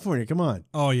from California. Come on.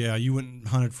 Oh, yeah. You went and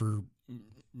hunted for,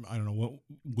 I don't know, what,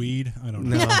 weed? I don't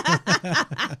know. No.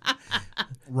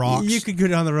 Rocks. You could go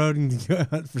down the road and go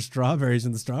hunt for strawberries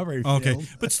in the strawberry field. Okay.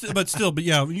 But still,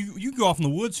 yeah, you go off in the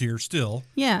woods here still.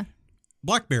 Yeah.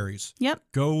 Blackberries. Yep.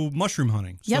 Go mushroom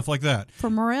hunting. Stuff like that. For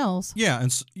morels. Yeah.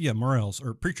 And morels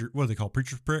or what do they call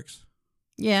preacher's pricks?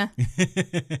 Yeah.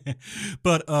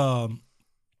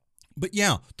 But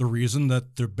yeah, the reason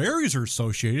that the berries are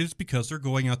associated is because they're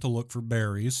going out to look for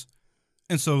berries,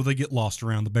 and so they get lost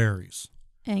around the berries.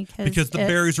 And because the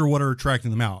berries are what are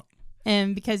attracting them out.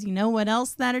 And because you know what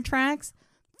else that attracts?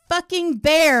 Fucking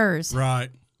bears. Right.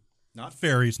 Not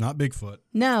fairies, not Bigfoot.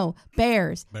 No,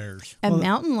 bears. Bears. And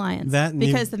mountain lions.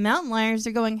 Because the mountain lions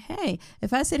are going, hey,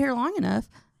 if I sit here long enough,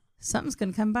 something's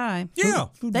going to come by. Yeah.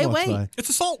 They wait. By. It's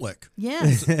a salt lick.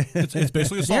 Yes. It's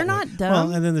basically a salt They're lick. not dumb.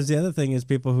 Well, and then there's the other thing is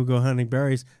people who go hunting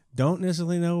berries don't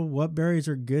necessarily know what berries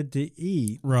are good to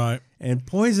eat. Right. And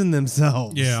poison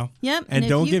themselves. Yeah. Yep. And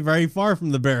don't get very far from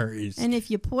the berries. And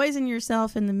if you poison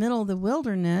yourself in the middle of the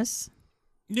wilderness.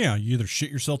 Yeah, you either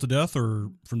shit yourself to death or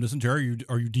from dysentery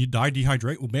or you die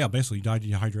dehydration. Well, yeah, basically you die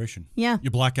dehydration. Yeah. You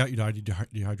black out, you die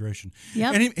dehydration.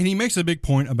 Yep. And he makes a big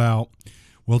point about,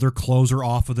 well, their clothes are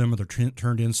off of them or they're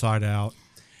turned inside out.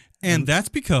 And that's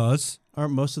because...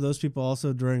 Aren't most of those people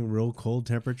also during real cold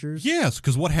temperatures? Yes,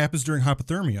 because what happens during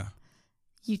hypothermia?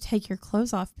 You take your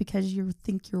clothes off because you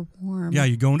think you're warm. Yeah,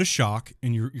 you go into shock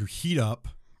and you heat up.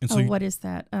 And so what is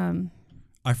that?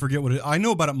 I forget what it... I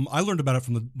know about it. I learned about it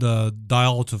from the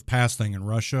dilative pass thing in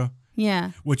Russia.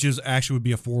 Yeah. Which is actually would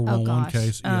be a 411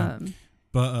 case. Yeah.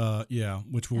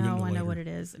 Which we'll get into later. I know what it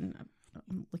is. And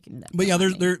I'm looking at that. But yeah,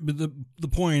 the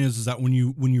point is that when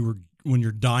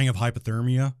you're dying of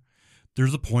hypothermia,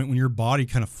 there's a point when your body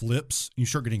kind of flips, and you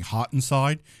start getting hot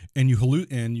inside, and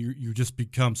you just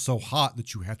become so hot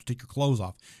that you have to take your clothes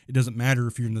off. It doesn't matter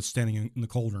if you're standing in the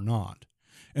cold or not.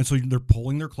 And so they're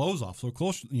pulling their clothes off. So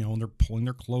close, and they're pulling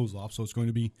their clothes off, so it's going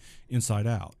to be inside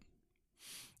out.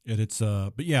 And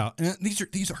but yeah, and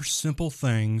these are simple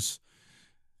things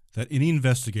that any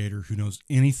investigator who knows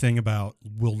anything about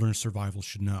wilderness survival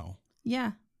should know.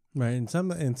 Yeah. Right. And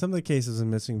some of the cases in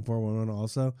Missing 411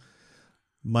 also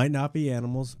might not be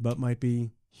animals, but might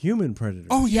be human predators.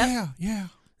 Oh, yeah. Yeah.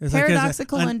 It's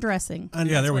paradoxical undressing.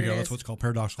 Yeah, there we go. That's what it's called,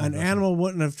 paradoxical undressing. An animal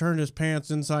wouldn't have turned his pants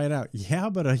inside out. Yeah,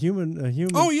 but a human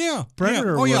oh, yeah.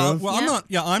 predator would have. Well,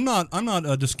 I'm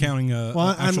not discounting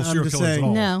actual serial killers at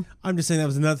all. No. I'm just saying that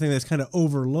was another thing that's kind of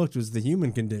overlooked was the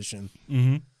human condition.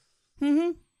 Mm-hmm.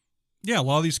 Mm-hmm. Yeah, a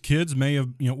lot of these kids may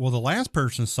have, the last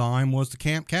person saw him was the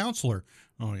camp counselor.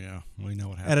 Oh, yeah. We know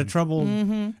what happened.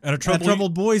 At a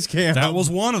troubled boys camp. That was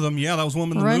one of them. Yeah, that was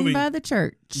one in the movie. Run by the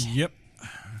church. Yep.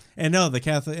 And no, the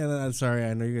Catholic, and I'm sorry,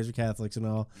 I know you guys are Catholics and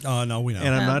all. No, we know.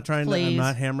 And I'm not I'm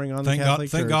not hammering on the Catholic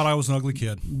Church. Thank God I was an ugly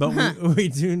kid. But we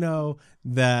do know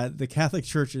that the Catholic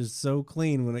Church is so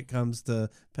clean when it comes to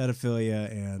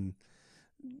pedophilia and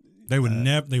They would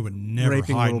never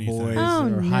raping hide little anything. boys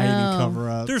or hiding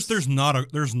cover-ups. There's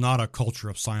not a culture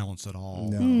of silence at all.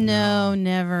 No,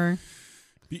 never.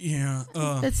 Yeah,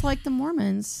 it's like the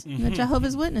Mormons, the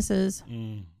Jehovah's Witnesses.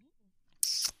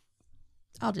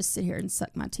 I'll just sit here and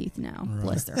suck my teeth now. Right.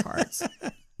 Bless their hearts.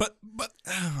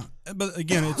 But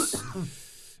again,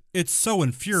 it's so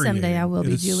infuriating. Someday I will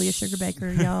be Julia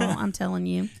Sugarbaker, y'all. I'm telling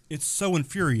you. It's so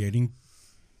infuriating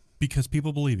because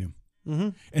people believe him. Mm-hmm.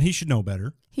 And he should know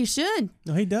better. He should.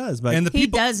 No, he does. But he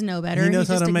does know better. He knows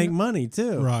how to make money,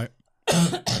 too. Right.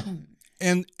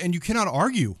 and you cannot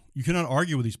argue. You cannot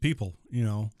argue with these people, you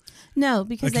know. No,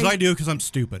 because I do, because I'm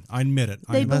stupid. I admit it.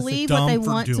 They I'm believe dumb what they for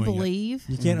want to doing it. believe.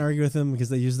 You can't argue with them because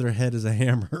they use their head as a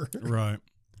hammer. Right.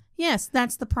 Yes,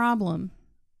 that's the problem.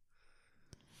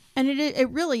 And it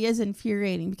really is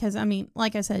infuriating because, I mean,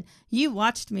 like I said, you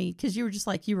watched me because you were just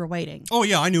like, you were waiting. Oh,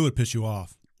 yeah, I knew it would piss you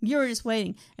off. You were just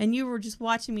waiting. And you were just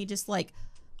watching me just like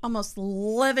almost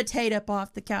levitate up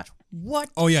off the couch. What?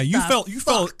 Oh, yeah, you fell.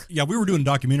 fuck? Yeah, we were doing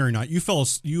documentary night. You fell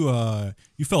asleep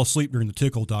during the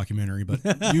Tickle documentary, but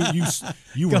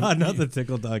you were. God, not the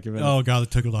Tickle documentary. Oh, God, the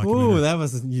Tickle documentary. Ooh, that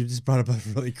was, you just brought up a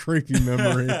really creepy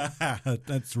memory.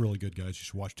 That's really good, guys. You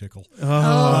should watch Tickle. It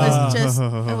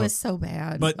was so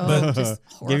bad. But just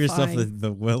give yourself horrifying.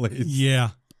 the willies. Yeah,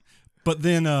 but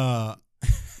then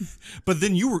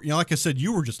you were, like I said,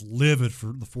 you were just livid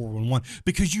for the 411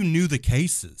 because you knew the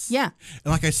cases. Yeah.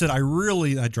 And like I said, I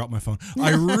dropped my phone. I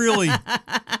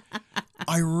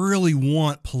really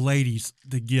want Pallades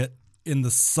to get in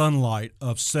the sunlight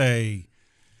of, say,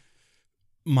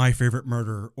 My Favorite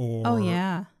Murder, or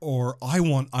or I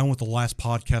want the Last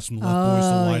Podcast from the Left Boys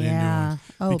to light into it.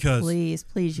 Oh, because,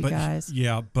 please, you guys.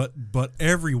 Yeah, but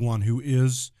everyone who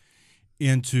is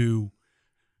into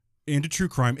true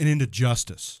crime and into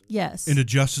justice. Yes. Into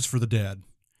justice for the dead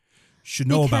should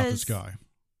know about this guy.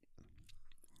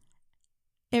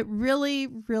 It really,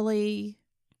 really,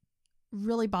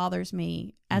 really bothers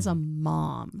me as a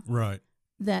mom. Right.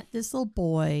 That this little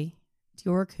boy,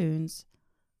 Dior Coons,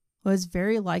 was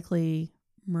very likely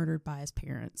murdered by his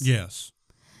parents. Yes.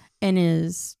 And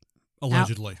is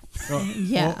allegedly.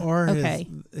 Yeah. Or okay.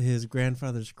 his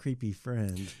grandfather's creepy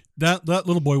friend. That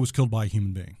little boy was killed by a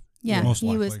human being. Yeah, most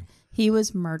likely. He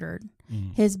was murdered.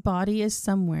 His body is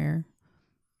somewhere.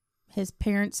 His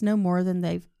parents know more than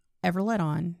they've ever let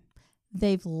on.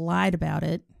 They've lied about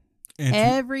it. And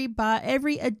every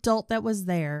adult that was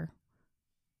there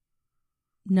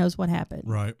knows what happened.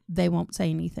 Right. They won't say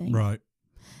anything. Right.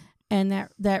 And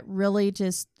that really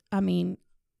just, I mean,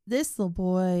 this little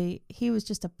boy, he was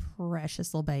just a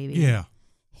precious little baby. Yeah.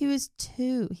 He was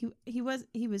 2. He was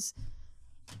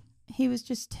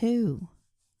just 2.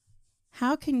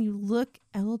 How can you look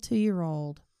at a little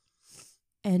 2-year-old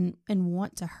and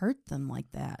want to hurt them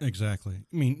like that? Exactly.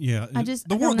 I mean, yeah.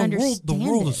 The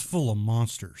world is full of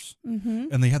monsters,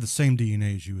 and they have the same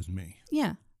DNA as you as me.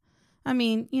 Yeah, I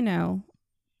mean, you know,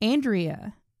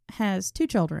 Andrea has 2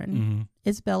 children.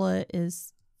 Isabella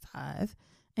is 5,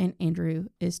 and Andrew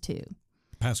is 2.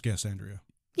 Past guest, Andrea.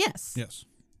 Yes. Yes.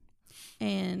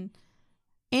 And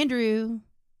Andrew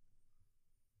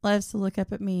loves to look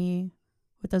up at me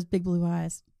with those big blue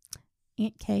eyes.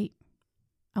 Aunt Kate,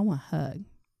 I want a hug.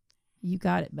 You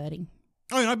got it, buddy.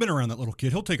 I mean, I've been around that little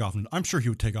kid. He'll take off. I'm sure he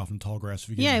would take off in tall grass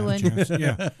if he he a would. chance.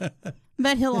 Yeah.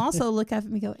 But he'll also look up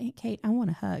at me and go, Aunt Kate, I want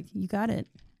a hug. You got it.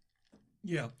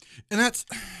 Yeah. And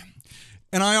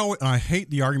I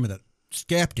hate the argument that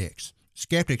skeptics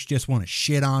just want to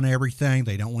shit on everything.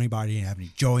 They don't want anybody to have any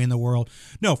joy in the world.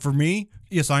 No, for me,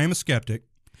 yes, I am a skeptic.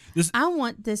 I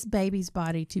want this baby's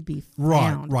body to be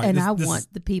found, right. And I want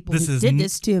the people who did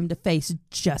this to him to face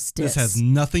justice. This has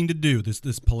nothing to do. This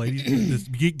Pallades, this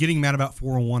getting mad about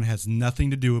 401 has nothing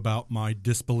to do about my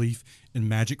disbelief in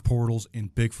magic portals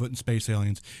and Bigfoot and space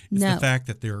aliens. It's the fact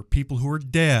that there are people who are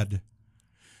dead,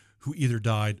 who either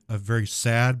died a very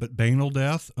sad but banal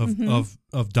death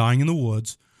of dying in the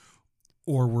woods,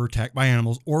 or were attacked by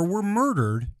animals, or were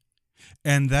murdered,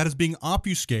 and that is being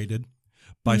obfuscated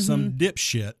by some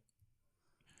dipshit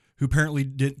who apparently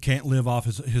can't live off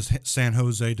his San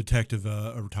Jose detective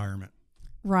retirement.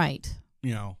 Right.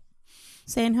 You know.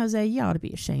 San Jose, you ought to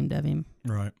be ashamed of him.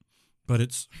 Right. But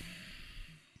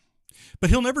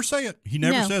he'll never say it. He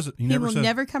never says it. He will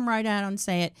never come right out and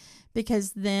say it,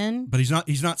 because then. But he's not,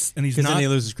 and he's not. Then he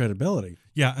loses credibility.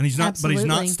 Yeah, and he's not. Absolutely.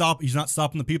 But he's not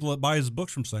stopping the people that buy his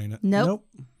books from saying it. Nope.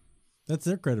 That's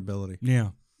their credibility. Yeah.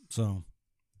 So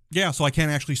I can't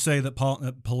actually say that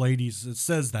Pallades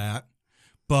says that,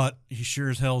 but he sure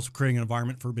as hell is creating an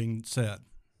environment for being said.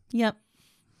 Yep.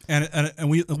 And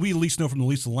we at least know from the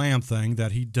Lisa Lamb thing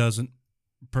that he doesn't.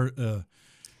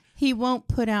 He won't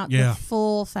put out the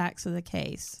full facts of the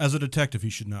case. As a detective, he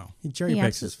should know. He cherry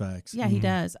picks his facts. Yeah, he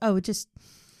does. Oh, it just.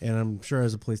 And I'm sure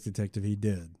as a police detective, he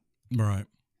did. Right.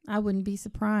 I wouldn't be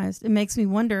surprised. It makes me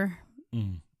wonder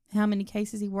how many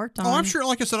cases he worked on. Oh, I'm sure.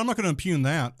 Like I said, I'm not going to impugn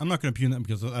that. I'm not going to impugn that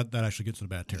because that actually gets into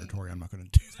bad territory. I'm not going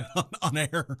to do that on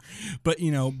air. But he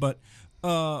knows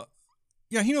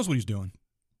what he's doing.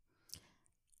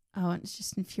 Oh, and it's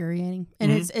just infuriating.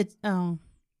 And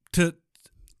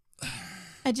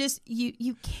I just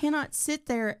you cannot sit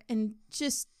there and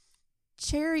just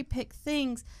cherry pick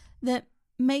things that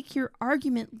make your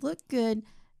argument look good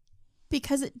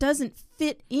because it doesn't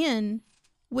fit in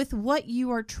with what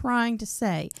you are trying to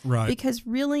say. Right. Because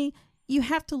really, you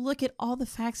have to look at all the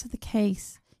facts of the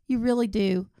case. You really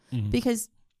do. Mm-hmm. Because,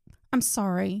 I'm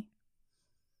sorry,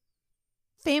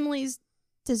 families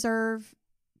deserve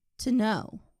to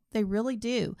know. They really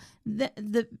do.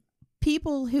 The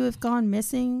people who have gone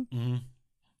missing, mm-hmm.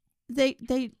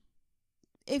 they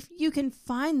if you can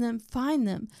find them, find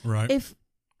them. Right. If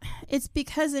it's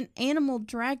because an animal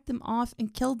dragged them off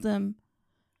and killed them,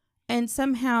 and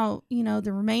somehow,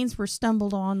 the remains were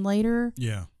stumbled on later.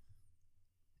 Yeah.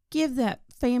 Give that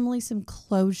family some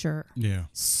closure. Yeah.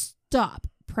 Stop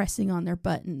pressing on their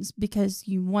buttons because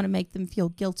you want to make them feel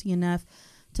guilty enough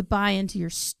to buy into your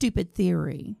stupid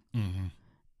theory. Mm-hmm.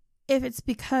 If it's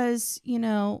because,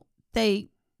 they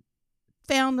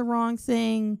found the wrong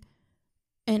thing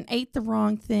and ate the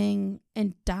wrong thing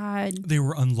and died. They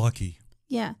were unlucky.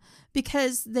 Yeah,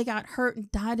 because they got hurt and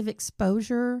died of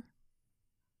exposure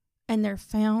and they're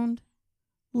found.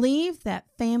 Leave that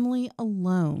family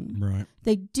alone. Right.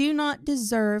 They do not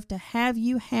deserve to have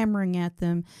you hammering at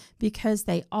them because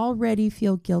they already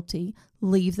feel guilty.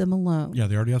 Leave them alone. Yeah,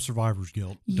 they already have survivor's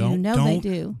guilt. They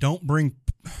do. Don't bring...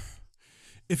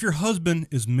 If your husband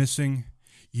is missing,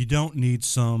 you don't need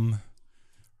some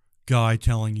guy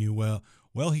telling you,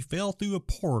 well, he fell through a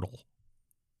portal.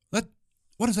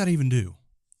 What does that even do?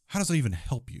 How does that even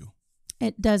help you?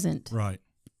 It doesn't. Right.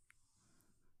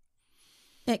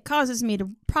 It causes me to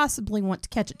possibly want to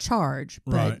catch a charge,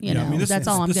 but, right. that's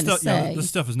all I'm going to say. Yeah, this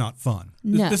stuff is not fun.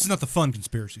 No. This is not the fun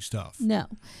conspiracy stuff. No.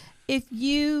 If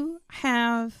you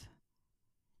have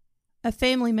a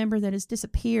family member that has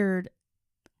disappeared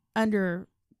under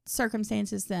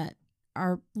circumstances that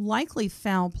are likely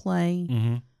foul play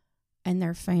mm-hmm. and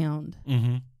they're found,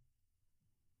 mm-hmm.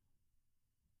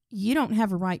 you don't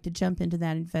have a right to jump into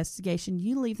that investigation.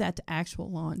 You leave that to actual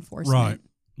law enforcement.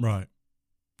 Right.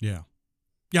 Yeah.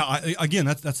 Again,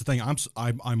 that's the thing.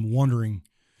 I'm wondering,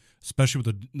 especially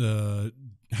with the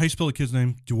how do you spell the kid's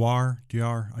name? Dior.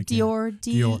 Dior.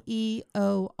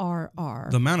 Deorr.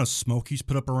 The amount of smoke he's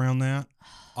put up around that,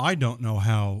 I don't know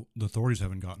how the authorities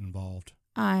haven't gotten involved.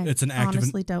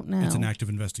 Honestly don't know. It's an active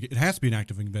investigation. It has to be an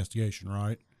active investigation,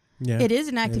 right? Yeah, it is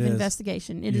an active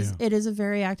investigation. It is a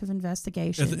very active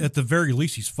investigation. At the very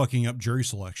least, he's fucking up jury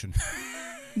selection.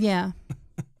 Yeah.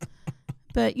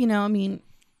 But,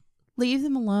 leave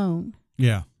them alone.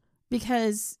 Yeah.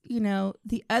 Because,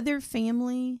 the other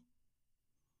family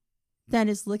that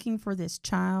is looking for this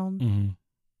child, mm-hmm.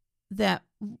 that,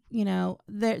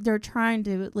 they're trying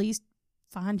to at least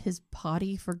find his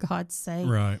body, for God's sake.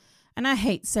 Right. And I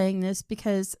hate saying this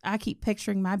because I keep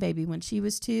picturing my baby when she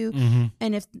was 2. Mm-hmm.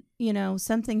 And if,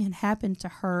 something had happened to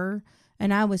her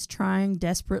and I was trying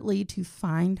desperately to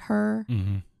find her,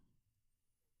 mm-hmm.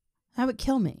 that would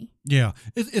kill me. Yeah.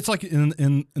 It's like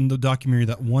in the documentary,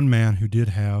 that one man who did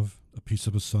have a piece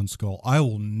of his son's skull. I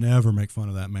will never make fun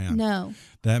of that man. No.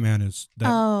 That man is...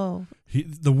 the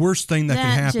worst thing that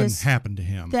can happen happened to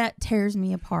him. That tears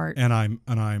me apart. And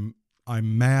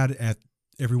I'm mad at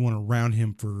everyone around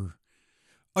him for...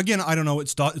 Again, I don't know.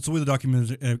 It's the way the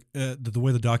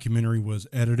documentary was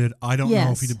edited. I don't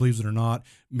know if he believes it or not.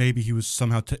 Maybe he was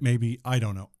somehow. Maybe I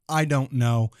don't know. I don't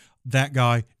know. That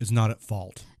guy is not at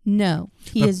fault. No,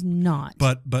 he is not.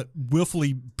 But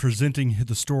willfully presenting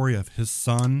the story of his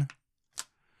son,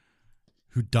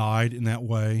 who died in that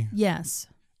way. Yes.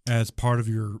 As part of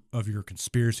your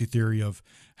conspiracy theory of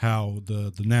how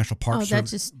the National Park Service. That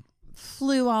just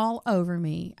flew all over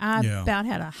me. I about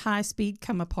had a high speed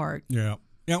come apart. Yeah.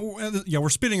 Yeah, we're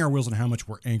spinning our wheels on how much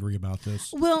we're angry about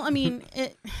this. Well,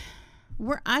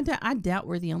 I doubt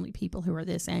we're the only people who are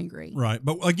this angry. Right.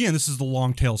 But again, this is the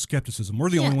long tail skepticism. We're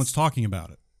the only ones talking about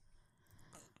it.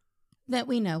 That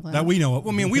we know of.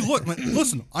 I mean, we look.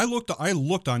 Listen, I looked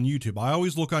on YouTube. I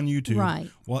always look on YouTube. Right.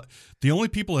 Well, the only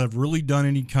people that have really done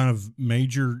any kind of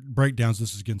major breakdowns,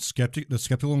 this is again the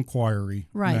Skeptical Inquiry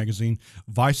magazine.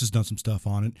 Vice has done some stuff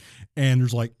on it, and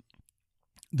there's like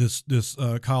this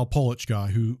Kyle Polich guy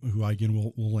who I again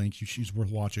will link. She's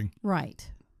worth watching.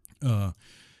 Right.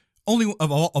 Only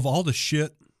of all the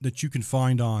shit that you can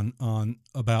find on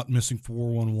about missing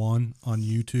 411 on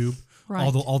YouTube. Right.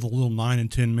 All the little 9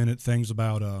 and 10 minute things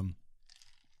about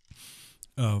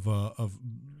of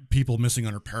people missing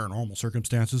under paranormal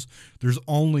circumstances. There's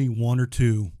only 1 or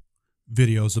 2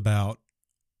 videos about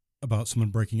someone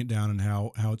breaking it down and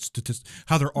how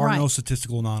there are no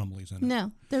statistical anomalies in it.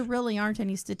 No, there really aren't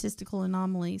any statistical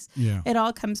anomalies. Yeah. It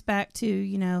all comes back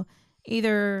to,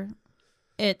 either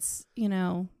it's,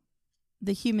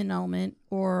 the human element,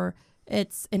 or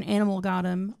it's an animal got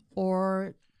him,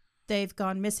 or they've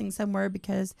gone missing somewhere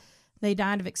because they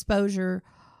died of exposure,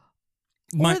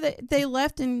 or they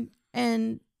left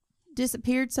and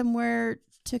disappeared somewhere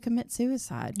to commit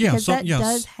suicide. Yeah, because that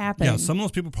does happen. Yeah, some of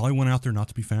those people probably went out there not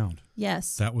to be found.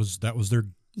 Yes, that was their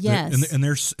yes,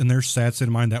 in their sad state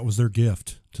of mind. That was their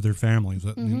gift to their families.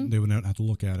 That they would not have to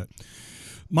look at it.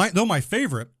 My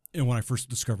favorite, and when I first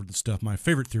discovered this stuff, my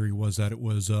favorite theory was that it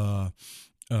was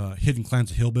hidden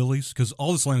clans of hillbillies, because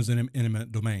all this land is in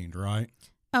eminent domain, right?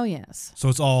 Oh yes. So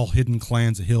it's all hidden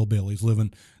clans of hillbillies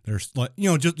living. There's like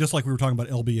just like we were talking about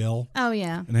LBL. Oh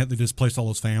yeah. And they displaced all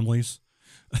those families.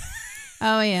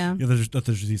 Oh yeah. Yeah, there's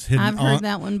these hidden. I've heard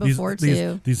that one before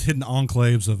too. These hidden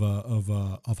enclaves of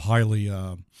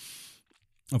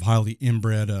highly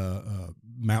inbred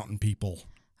mountain people.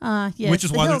 Yes. Which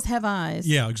is why hills have eyes.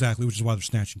 Yeah, exactly. Which is why they're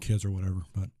snatching kids or whatever.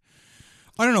 But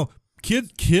I don't know.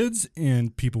 Kids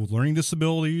and people with learning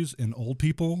disabilities and old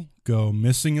people go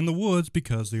missing in the woods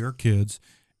because they are kids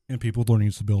and people with learning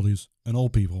disabilities and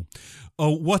old people.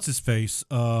 Oh, what's his face?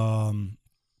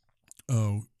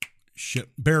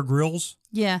 Bear Grylls.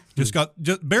 Yeah. Just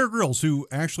Bear Grylls, who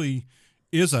actually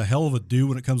is a hell of a dude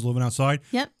when it comes to living outside.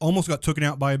 Yep. Almost got taken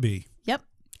out by a bee. Yep.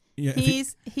 Yeah,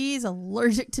 he's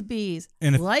allergic to bees,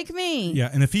 like me. Yeah,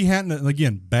 and if he hadn't,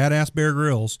 again, badass Bear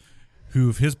Grylls, who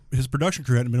if his production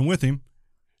crew hadn't been with him,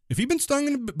 if he'd been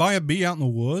stung by a bee out in the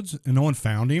woods and no one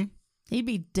found him, he'd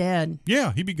be dead.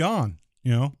 Yeah, he'd be gone.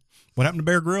 You know what happened to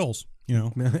Bear Grylls? You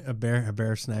know, a bear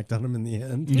snacked on him in the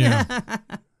end. Yeah,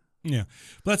 yeah.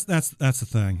 But that's the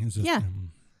thing. It's just, yeah.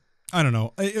 I don't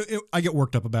know. I get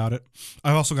worked up about it.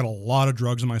 I've also got a lot of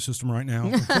drugs in my system right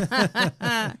now.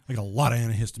 I got a lot of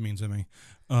antihistamines in me.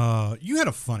 You had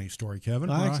a funny story, Kevin.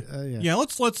 Yeah. Yeah.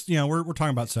 Let's. We're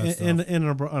talking about sad stuff.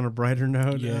 And on a brighter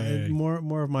note,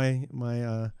 more of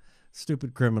my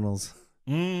stupid criminals.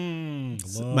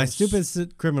 My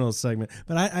stupid criminals segment.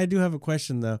 But I do have a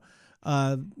question though.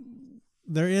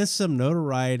 There is some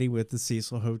notoriety with the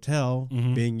Cecil Hotel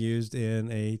being used in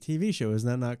a TV show. Isn't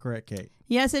that not correct, Kate?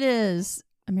 Yes, it is.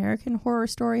 American Horror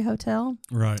Story Hotel.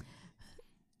 Right.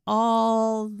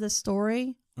 All the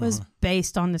story was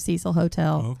based on the Cecil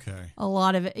Hotel. Okay. A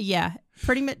lot of it, yeah.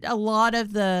 Pretty much a lot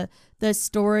of the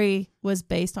story was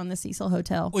based on the Cecil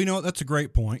Hotel. Well, that's a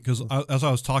great point, because as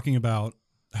I was talking about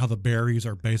how the Barrys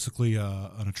are basically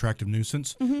an attractive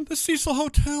nuisance, the Cecil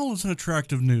Hotel is an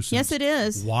attractive nuisance. Yes, it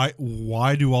is.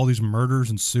 Why do all these murders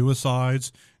and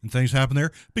suicides and things happen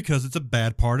there? Because it's a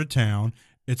bad part of town.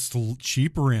 It's the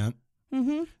cheap rent.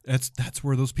 That's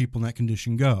where those people in that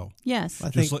condition go. Yes. I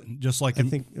think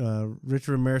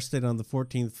Richard Ramirez stayed on the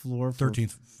 14th floor.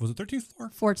 13th. Was it 13th floor?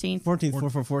 14th. 14th floor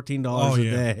for $14 a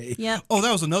day. Yeah. Oh,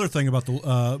 that was another thing about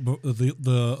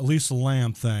the Elisa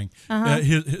Lam thing.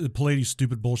 His Palladi's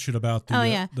stupid bullshit about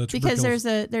the the because there's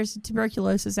a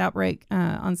tuberculosis outbreak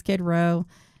on Skid Row,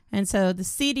 and so the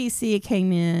CDC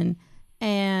came in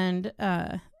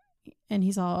and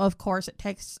he's all, of course, it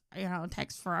takes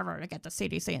forever to get the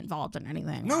CDC involved in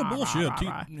anything. No bullshit.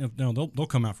 No, they'll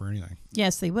come out for anything.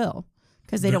 Yes, they will,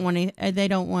 because they don't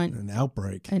want an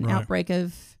outbreak. Outbreak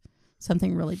of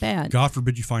something really bad. God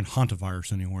forbid you find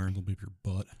hantavirus anywhere and they'll beep your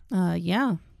butt.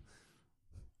 Yeah.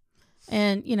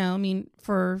 And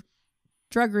for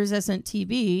drug-resistant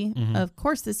TB, of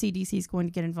course the CDC is going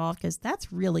to get involved, because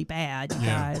that's really bad, you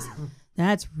guys.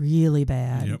 That's really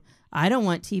bad. Yep. I don't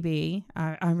want TB.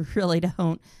 I really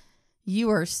don't. You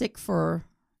are sick for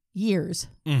years.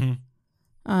 But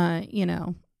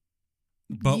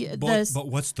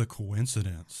what's the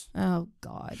coincidence? Oh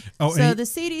God. So the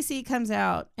CDC comes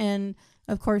out, and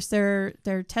of course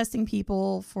they're testing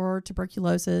people for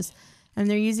tuberculosis, and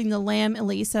they're using the Lam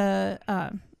Elisa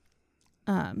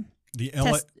the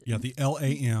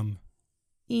LAM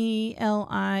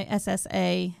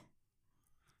ELISSA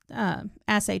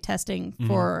assay testing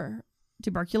for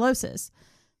tuberculosis.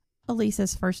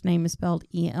 Elisa's first name is spelled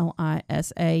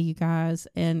ELISA, you guys,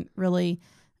 and really,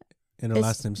 and her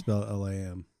last name spelled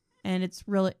LAM, and it's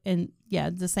really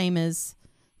the same as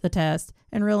the test.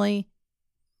 And really,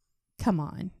 come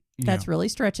on, that's really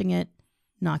stretching it.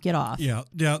 Knock it off. Yeah.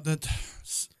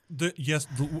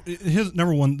 His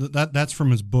number one, that's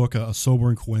from his book, A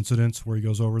Sobering Coincidence, where he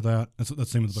goes over that. That's the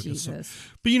name of the book. Jesus.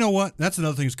 But you know what? That's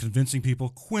another thing, is convincing people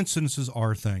coincidences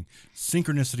are a thing.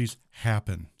 Synchronicities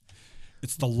happen.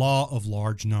 It's the law of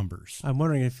large numbers. I'm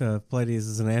wondering if Pallades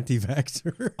is an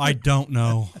anti-vaxxer. I don't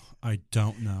know.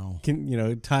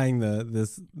 Tying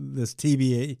this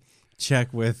TBA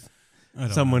check with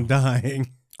someone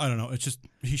dying. I don't know. It's just,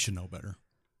 he should know better.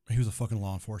 He was a fucking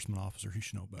law enforcement officer. He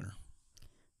should know better.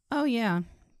 Oh, yeah.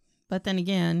 But then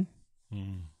again.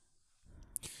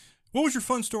 What was your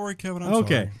fun story, Kevin? I'm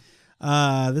okay.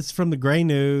 This is from the Gray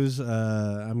News.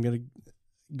 I'm going to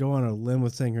go on a limb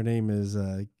with saying her name is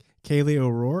Kaylee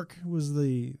O'Rourke was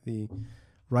the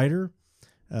writer.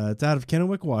 It's out of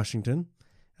Kennewick, Washington.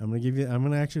 I'm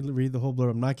going to actually read the whole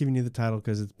blurb. I'm not giving you the title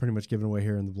because it's pretty much given away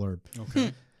here in the blurb.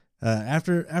 Okay.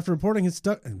 After reporting his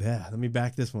let me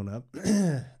back this one up.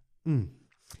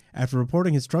 After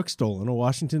reporting his truck stolen, a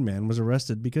Washington man was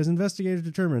arrested because investigators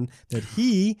determined that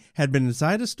he had been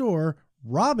inside a store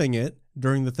robbing it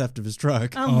during the theft of his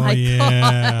truck. Oh my yeah.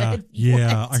 God.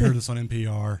 Yeah, What? I heard this on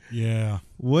NPR. Yeah.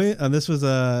 This was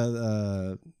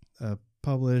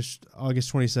published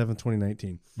August 27th,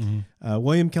 2019. Mm-hmm.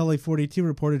 William Kelly, 42,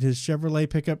 reported his Chevrolet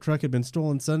pickup truck had been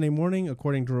stolen Sunday morning,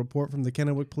 according to a report from the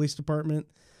Kennewick Police Department.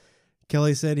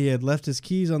 Kelly said he had left his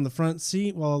keys on the front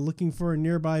seat while looking for a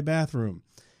nearby bathroom.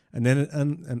 An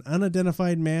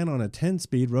unidentified man on a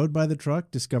 10-speed rode by the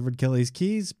truck, discovered Kelly's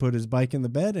keys, put his bike in the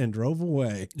bed, and drove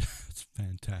away. That's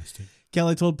fantastic.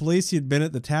 Kelly told police he had been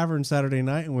at the tavern Saturday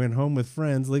night and went home with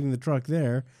friends, leaving the truck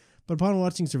there. But upon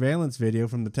watching surveillance video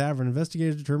from the tavern,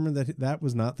 investigators determined that that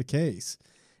was not the case.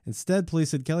 Instead,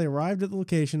 police said Kelly arrived at the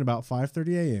location about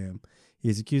 5:30 a.m. He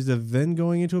is accused of then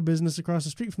going into a business across the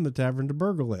street from the tavern to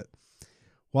burgle it.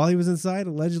 While he was inside,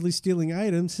 allegedly stealing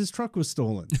items, his truck was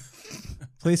stolen.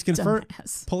 Police confirmed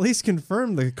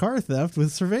the car theft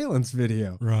with surveillance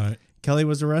video. Right. Kelly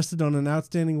was arrested on an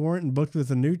outstanding warrant and booked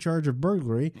with a new charge of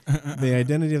burglary. The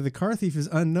identity of the car thief is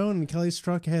unknown, and Kelly's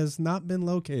truck has not been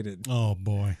located. Oh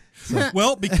boy.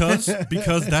 Well, because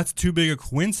that's too big a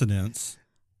coincidence.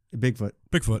 Bigfoot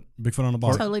on the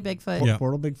bottom. Totally Bigfoot. Yeah.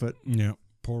 Portal Bigfoot. Yeah.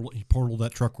 He portaled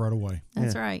that truck right away.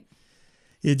 That's right.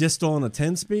 He had just stolen a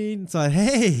 10-speed and thought,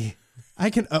 hey, I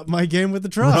can up my game with the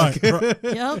truck. Right.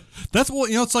 Yep. That's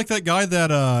what, it's like that guy that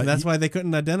That's why they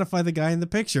couldn't identify the guy in the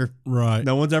picture. Right.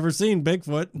 No one's ever seen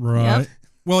Bigfoot. Right. Yep.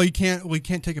 Well, you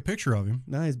can't take a picture of him.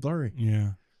 No, he's blurry.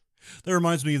 Yeah. That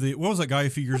reminds me of what was that guy a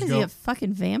few years What, is ago? he a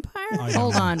fucking vampire? I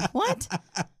Hold don't on. What?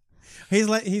 He's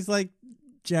like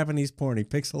Japanese porn. He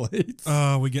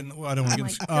pixelates. We getting. I don't want to Oh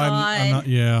get. my God. I'm not.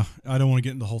 Yeah, I don't want to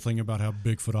get into the whole thing about how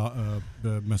Bigfoot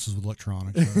messes with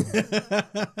electronics.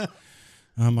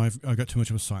 I got too much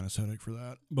of a sinus headache for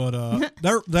that. But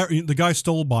the guy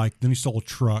stole a bike, then he stole a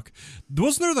truck.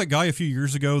 Wasn't there that guy a few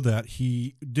years ago that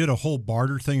he did a whole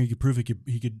barter thing? He could prove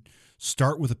he could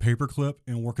start with a paperclip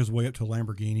and work his way up to a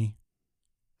Lamborghini.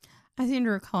 I seem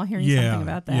to recall hearing something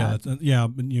about that. Yeah.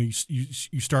 But you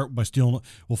start by stealing.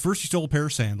 Well, first he stole a pair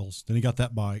of sandals, then he got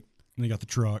that bike, then he got the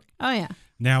truck. Oh yeah.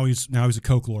 Now he's a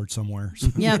coke lord somewhere.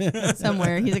 Yep.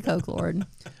 Somewhere he's a coke lord.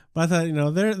 But I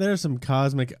thought, there's some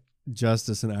cosmic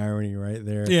justice and irony right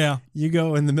there. Yeah. You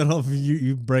go in the middle of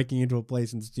you breaking into a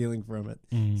place and stealing from it.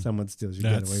 Someone steals your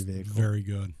That's getaway vehicle. very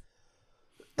good.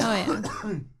 Oh yeah.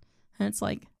 And it's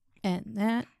like, and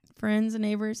that, friends and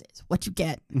neighbors, is what you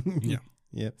get. Yeah.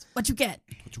 Yep. What you get.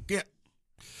 What you get.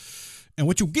 And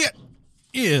what you'll get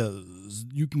is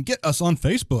you can get us on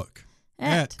Facebook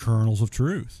at Kernels of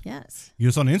Truth. Yes. Get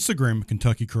us on Instagram,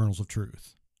 Kentucky Kernels of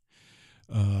Truth.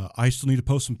 I still need to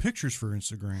post some pictures for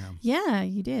Instagram. Yeah,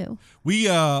 you do.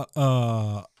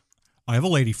 I have a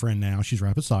lady friend now. She's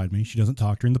right beside me. She doesn't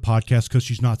talk during the podcast because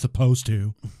she's not supposed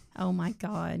to. Oh my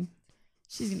God.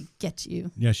 She's going to get you.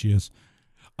 Yeah, she is.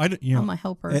 I'm going to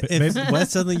help her. If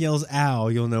Wes suddenly yells "ow,"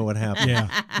 you'll know what happened.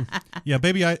 Yeah. Yeah,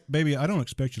 baby, I don't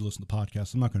expect you to listen to the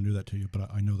podcast. I'm not going to do that to you, but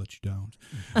I know that you don't.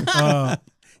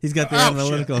 He's got the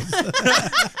analyticals.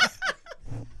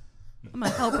 I'm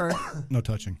going to help her. No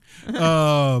touching. That's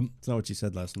not what you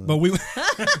said last night. But we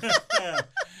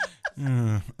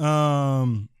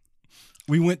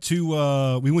went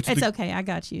to It's okay. I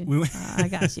got you. I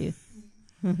got you.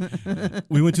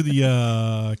 we went to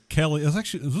the Kelly. Was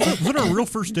it our real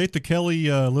first date? The Kelly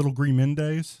Little Green Men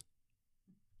days.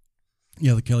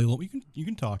 Yeah, the Kelly. You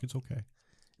can talk. It's okay.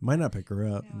 Might not pick her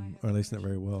up, or at least not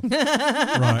very well.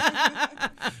 Right.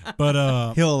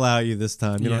 But he'll allow you this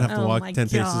time. You don't have to walk 10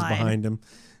 paces behind him.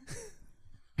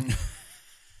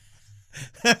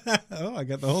 Oh, I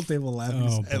got the whole table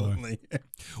laughing silently.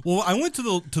 Well, I went to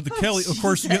the Kelly. Of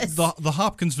course, the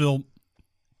Hopkinsville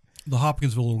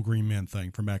Little Green Men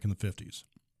thing from back in the 50s,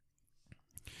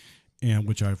 and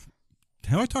which have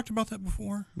I talked about that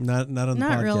before? Not on the podcast.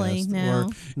 Not really. No.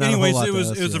 Anyways,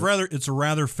 it's a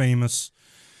rather famous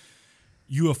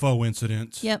UFO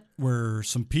incident. Yep. Where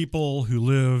some people who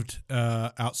lived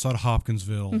outside of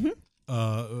Hopkinsville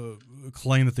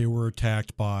claim that they were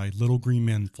attacked by little green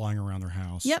men flying around their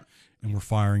house. Yep. And were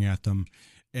firing at them,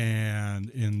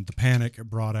 and in the panic, it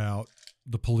brought out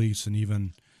the police and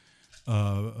even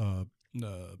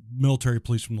military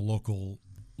police from the local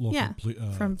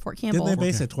from Fort Campbell. Didn't they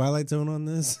base a Twilight Zone on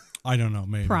this? I don't know,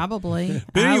 maybe. Probably.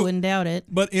 But I wouldn't doubt it.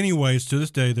 But anyways, to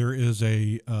this day, there is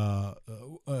I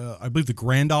believe the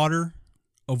granddaughter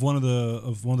of one of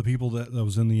the people that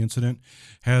was in the incident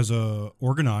has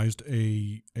organized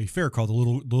a fair called the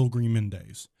Little Green Men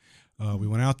Days. We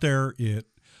went out there.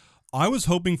 I was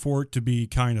hoping for it to be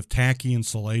kind of tacky and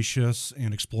salacious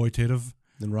and exploitative.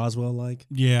 And Roswell like?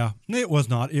 Yeah, it was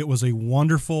not. It was a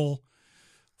wonderful,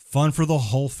 fun for the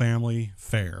whole family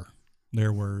fair.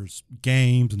 There was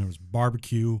games and there was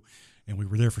barbecue, and we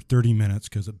were there for 30 minutes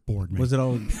because it bored me. Was it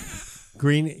all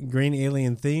green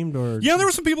alien themed, or? Yeah, there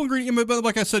were some people in green, but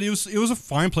like I said, it was a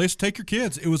fine place to take your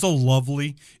kids. It was a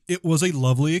lovely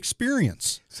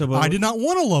experience. So I did not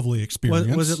want a lovely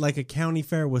experience. Was it like a county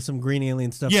fair with some green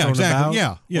alien stuff? Yeah, thrown exactly.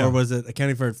 About? Yeah. Or was it a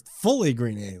county fair fully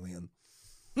green alien?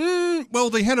 Well,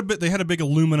 they had a big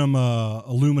aluminum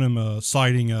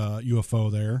siding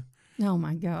UFO there. Oh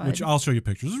my God! Which I'll show you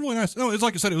pictures. It was really nice. No, it's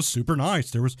like I said, it was super nice.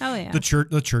 There was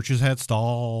the churches had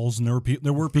stalls, and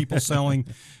there were people selling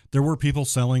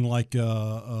like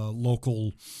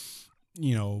local,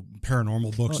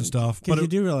 paranormal books and stuff. But you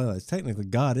do realize technically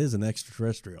God is an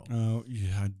extraterrestrial. Oh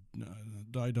yeah,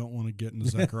 I don't want to get into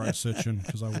Zechariah Sitchin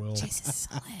because I will. Jesus,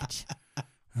 Ledge.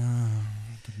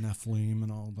 The Nephilim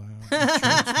and all that.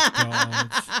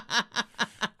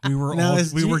 We were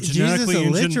genetically Jesus a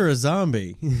lich or a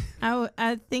zombie?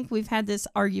 I think we've had this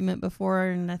argument before,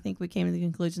 and I think we came to the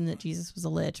conclusion that Jesus was a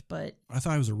lich. But I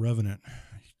thought he was a revenant.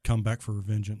 He'd come back for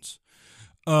vengeance.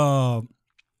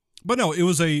 But no, it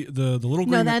was the little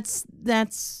green. No,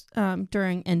 that's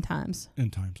during end times.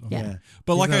 End times. Okay. Yeah.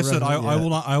 But like I said,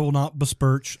 I will not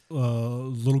besmirch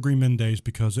Little Green Men Days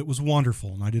because it was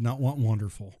wonderful, and I did not want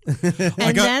wonderful.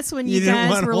 And that's when you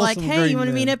guys were like, "Hey, you want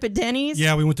to meet up at Denny's?"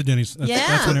 Yeah, we went to Denny's.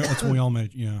 That's when we all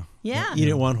met. Yeah. Yeah. You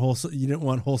didn't want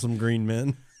wholesome green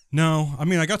men. No, I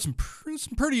mean I got some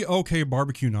pretty okay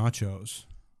barbecue nachos.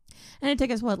 And it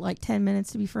took us like 10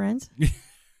 minutes to be friends. Plus.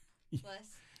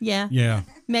 Yeah. Yeah.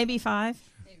 Maybe 5.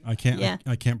 I can't. Yeah.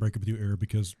 I can't break up with you, Eric,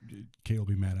 because Kate will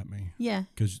be mad at me. Yeah.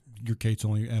 Because you're Kate's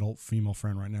only adult female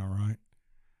friend right now, right?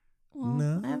 Well,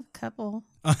 no. I have a couple.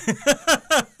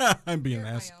 I'm being You're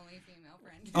ass. my only female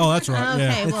friend. Oh, that's right. Okay,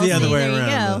 Yeah. It's well, the other way there you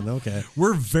around. go. Then. Okay.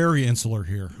 We're very insular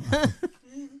here.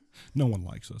 No one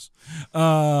likes us.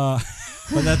 But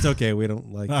that's okay. We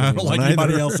don't like. I don't like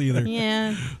anybody else either.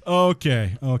 Yeah.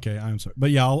 Okay. I'm sorry, but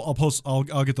yeah, I'll post. I'll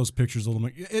get those pictures a little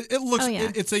bit. It looks. Oh,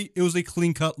 yeah. It was a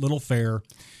clean cut little fair.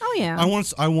 Oh yeah.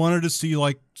 I wanted to see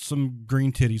like some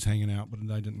green titties hanging out, but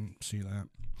I didn't see that.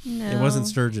 No. It wasn't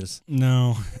Sturgis.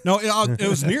 No, it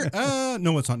was near.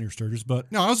 No, it's not near Sturgis,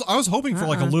 but no, I was hoping for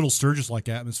like a little Sturgis like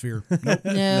atmosphere. Nope.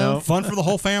 No. Fun for the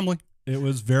whole family. It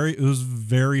was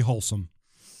very wholesome.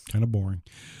 Kind of boring.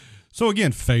 So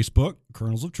again, Facebook,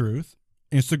 Kernels of Truth.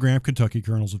 Instagram, Kentucky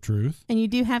Kernels of Truth. And you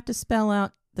do have to spell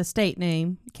out the state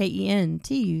name,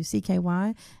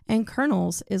 KENTUCKY, and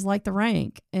kernels is like the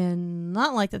rank and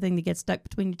not like the thing that gets stuck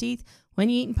between your teeth when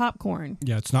you're eating popcorn.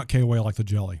 Yeah, it's not KOA like the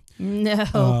jelly.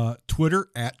 No. Twitter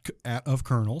at of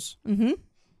Kernels. Mm-hmm.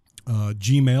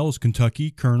 Gmail is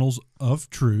Kentucky Kernels of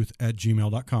Truth at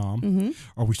gmail.com. Mm-hmm.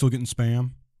 Are we still getting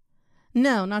spam?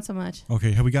 No, not so much.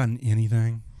 Okay, have we gotten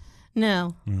anything?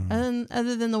 No.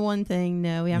 Other than the one thing,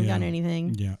 no, we haven't gotten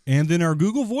anything. Yeah. And then our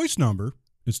Google Voice number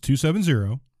is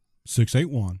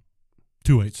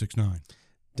 270-681-2869.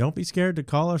 Don't be scared to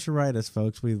call us or write us,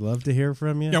 folks. We'd love to hear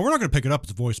from you. Yeah, we're not going to pick it up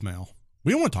as a voicemail.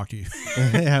 We don't want to talk to you.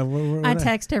 Yeah, I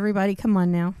text everybody, come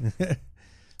on now.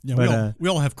 Yeah, But, we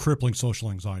all have crippling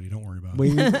social anxiety. Don't worry about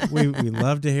it. We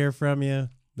love to hear from you,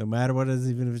 no matter what it is,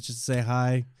 even if it's just to say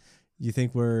hi. You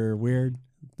think we're weird?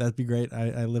 That'd be great.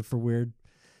 I live for weird.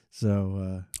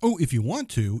 So, if you want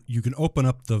to, you can open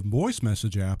up the voice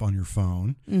message app on your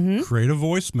phone, create a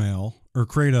voicemail or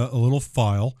create a little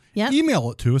file,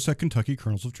 email it to us at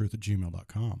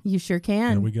KentuckyKernelsOfTruth@gmail.com. You sure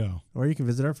can. There we go. Or you can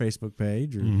visit our Facebook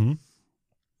page.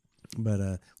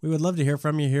 But we would love to hear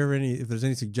from you. If there's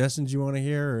any suggestions you want to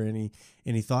hear or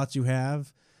any thoughts you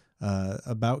have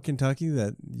about Kentucky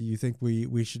that you think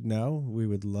we should know, we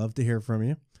would love to hear from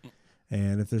you.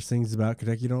 And if there's things about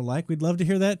Kentucky you don't like, we'd love to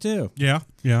hear that too. Yeah.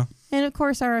 And of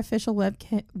course, our official web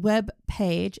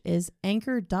page is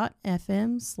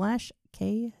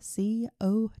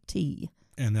anchor.fm/KCOT.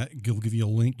 And that will give you a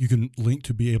link. You can link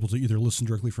to be able to either listen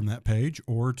directly from that page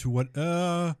or to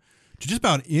to just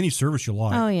about any service you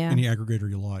like. Oh, yeah. Any aggregator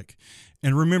you like.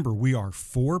 And remember, we are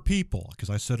 4 people, because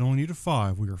I said I only needed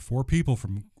 5. We are 4 people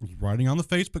from writing on the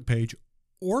Facebook page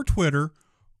or Twitter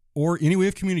or any way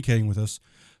of communicating with us,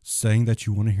 saying that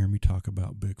you want to hear me talk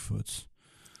about Bigfoot's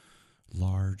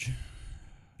large,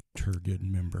 turgid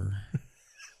member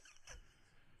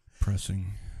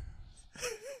pressing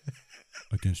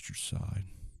against your side.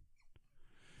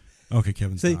 Okay,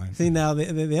 Kevin's dying. See now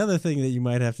the other thing that you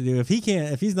might have to do if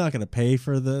he's not going to pay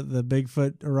for the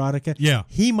Bigfoot erotica,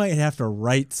 he might have to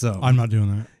write some. I'm not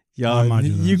doing that. Y'all might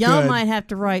do that. Y'all might have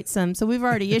to write some. So we've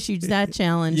already issued that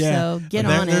challenge. So get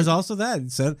on it. There's also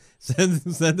that. Send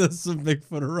us some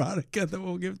Bigfoot erotica that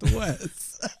we'll give to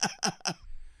Wes.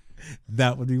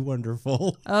 That would be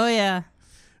wonderful. Oh yeah.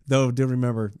 Though do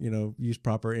remember, use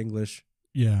proper English.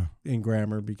 Yeah. In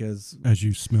grammar, because as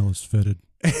you smell his fetid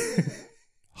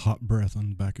hot breath on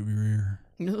the back of your ear.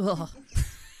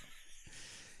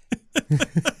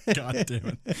 God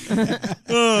damn it!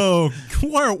 Oh,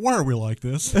 why are we like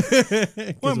this?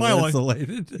 Why am I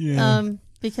isolated? Yeah.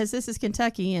 Because this is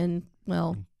Kentucky, and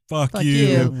well, fuck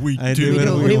you. We do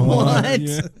what we want.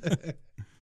 Yeah.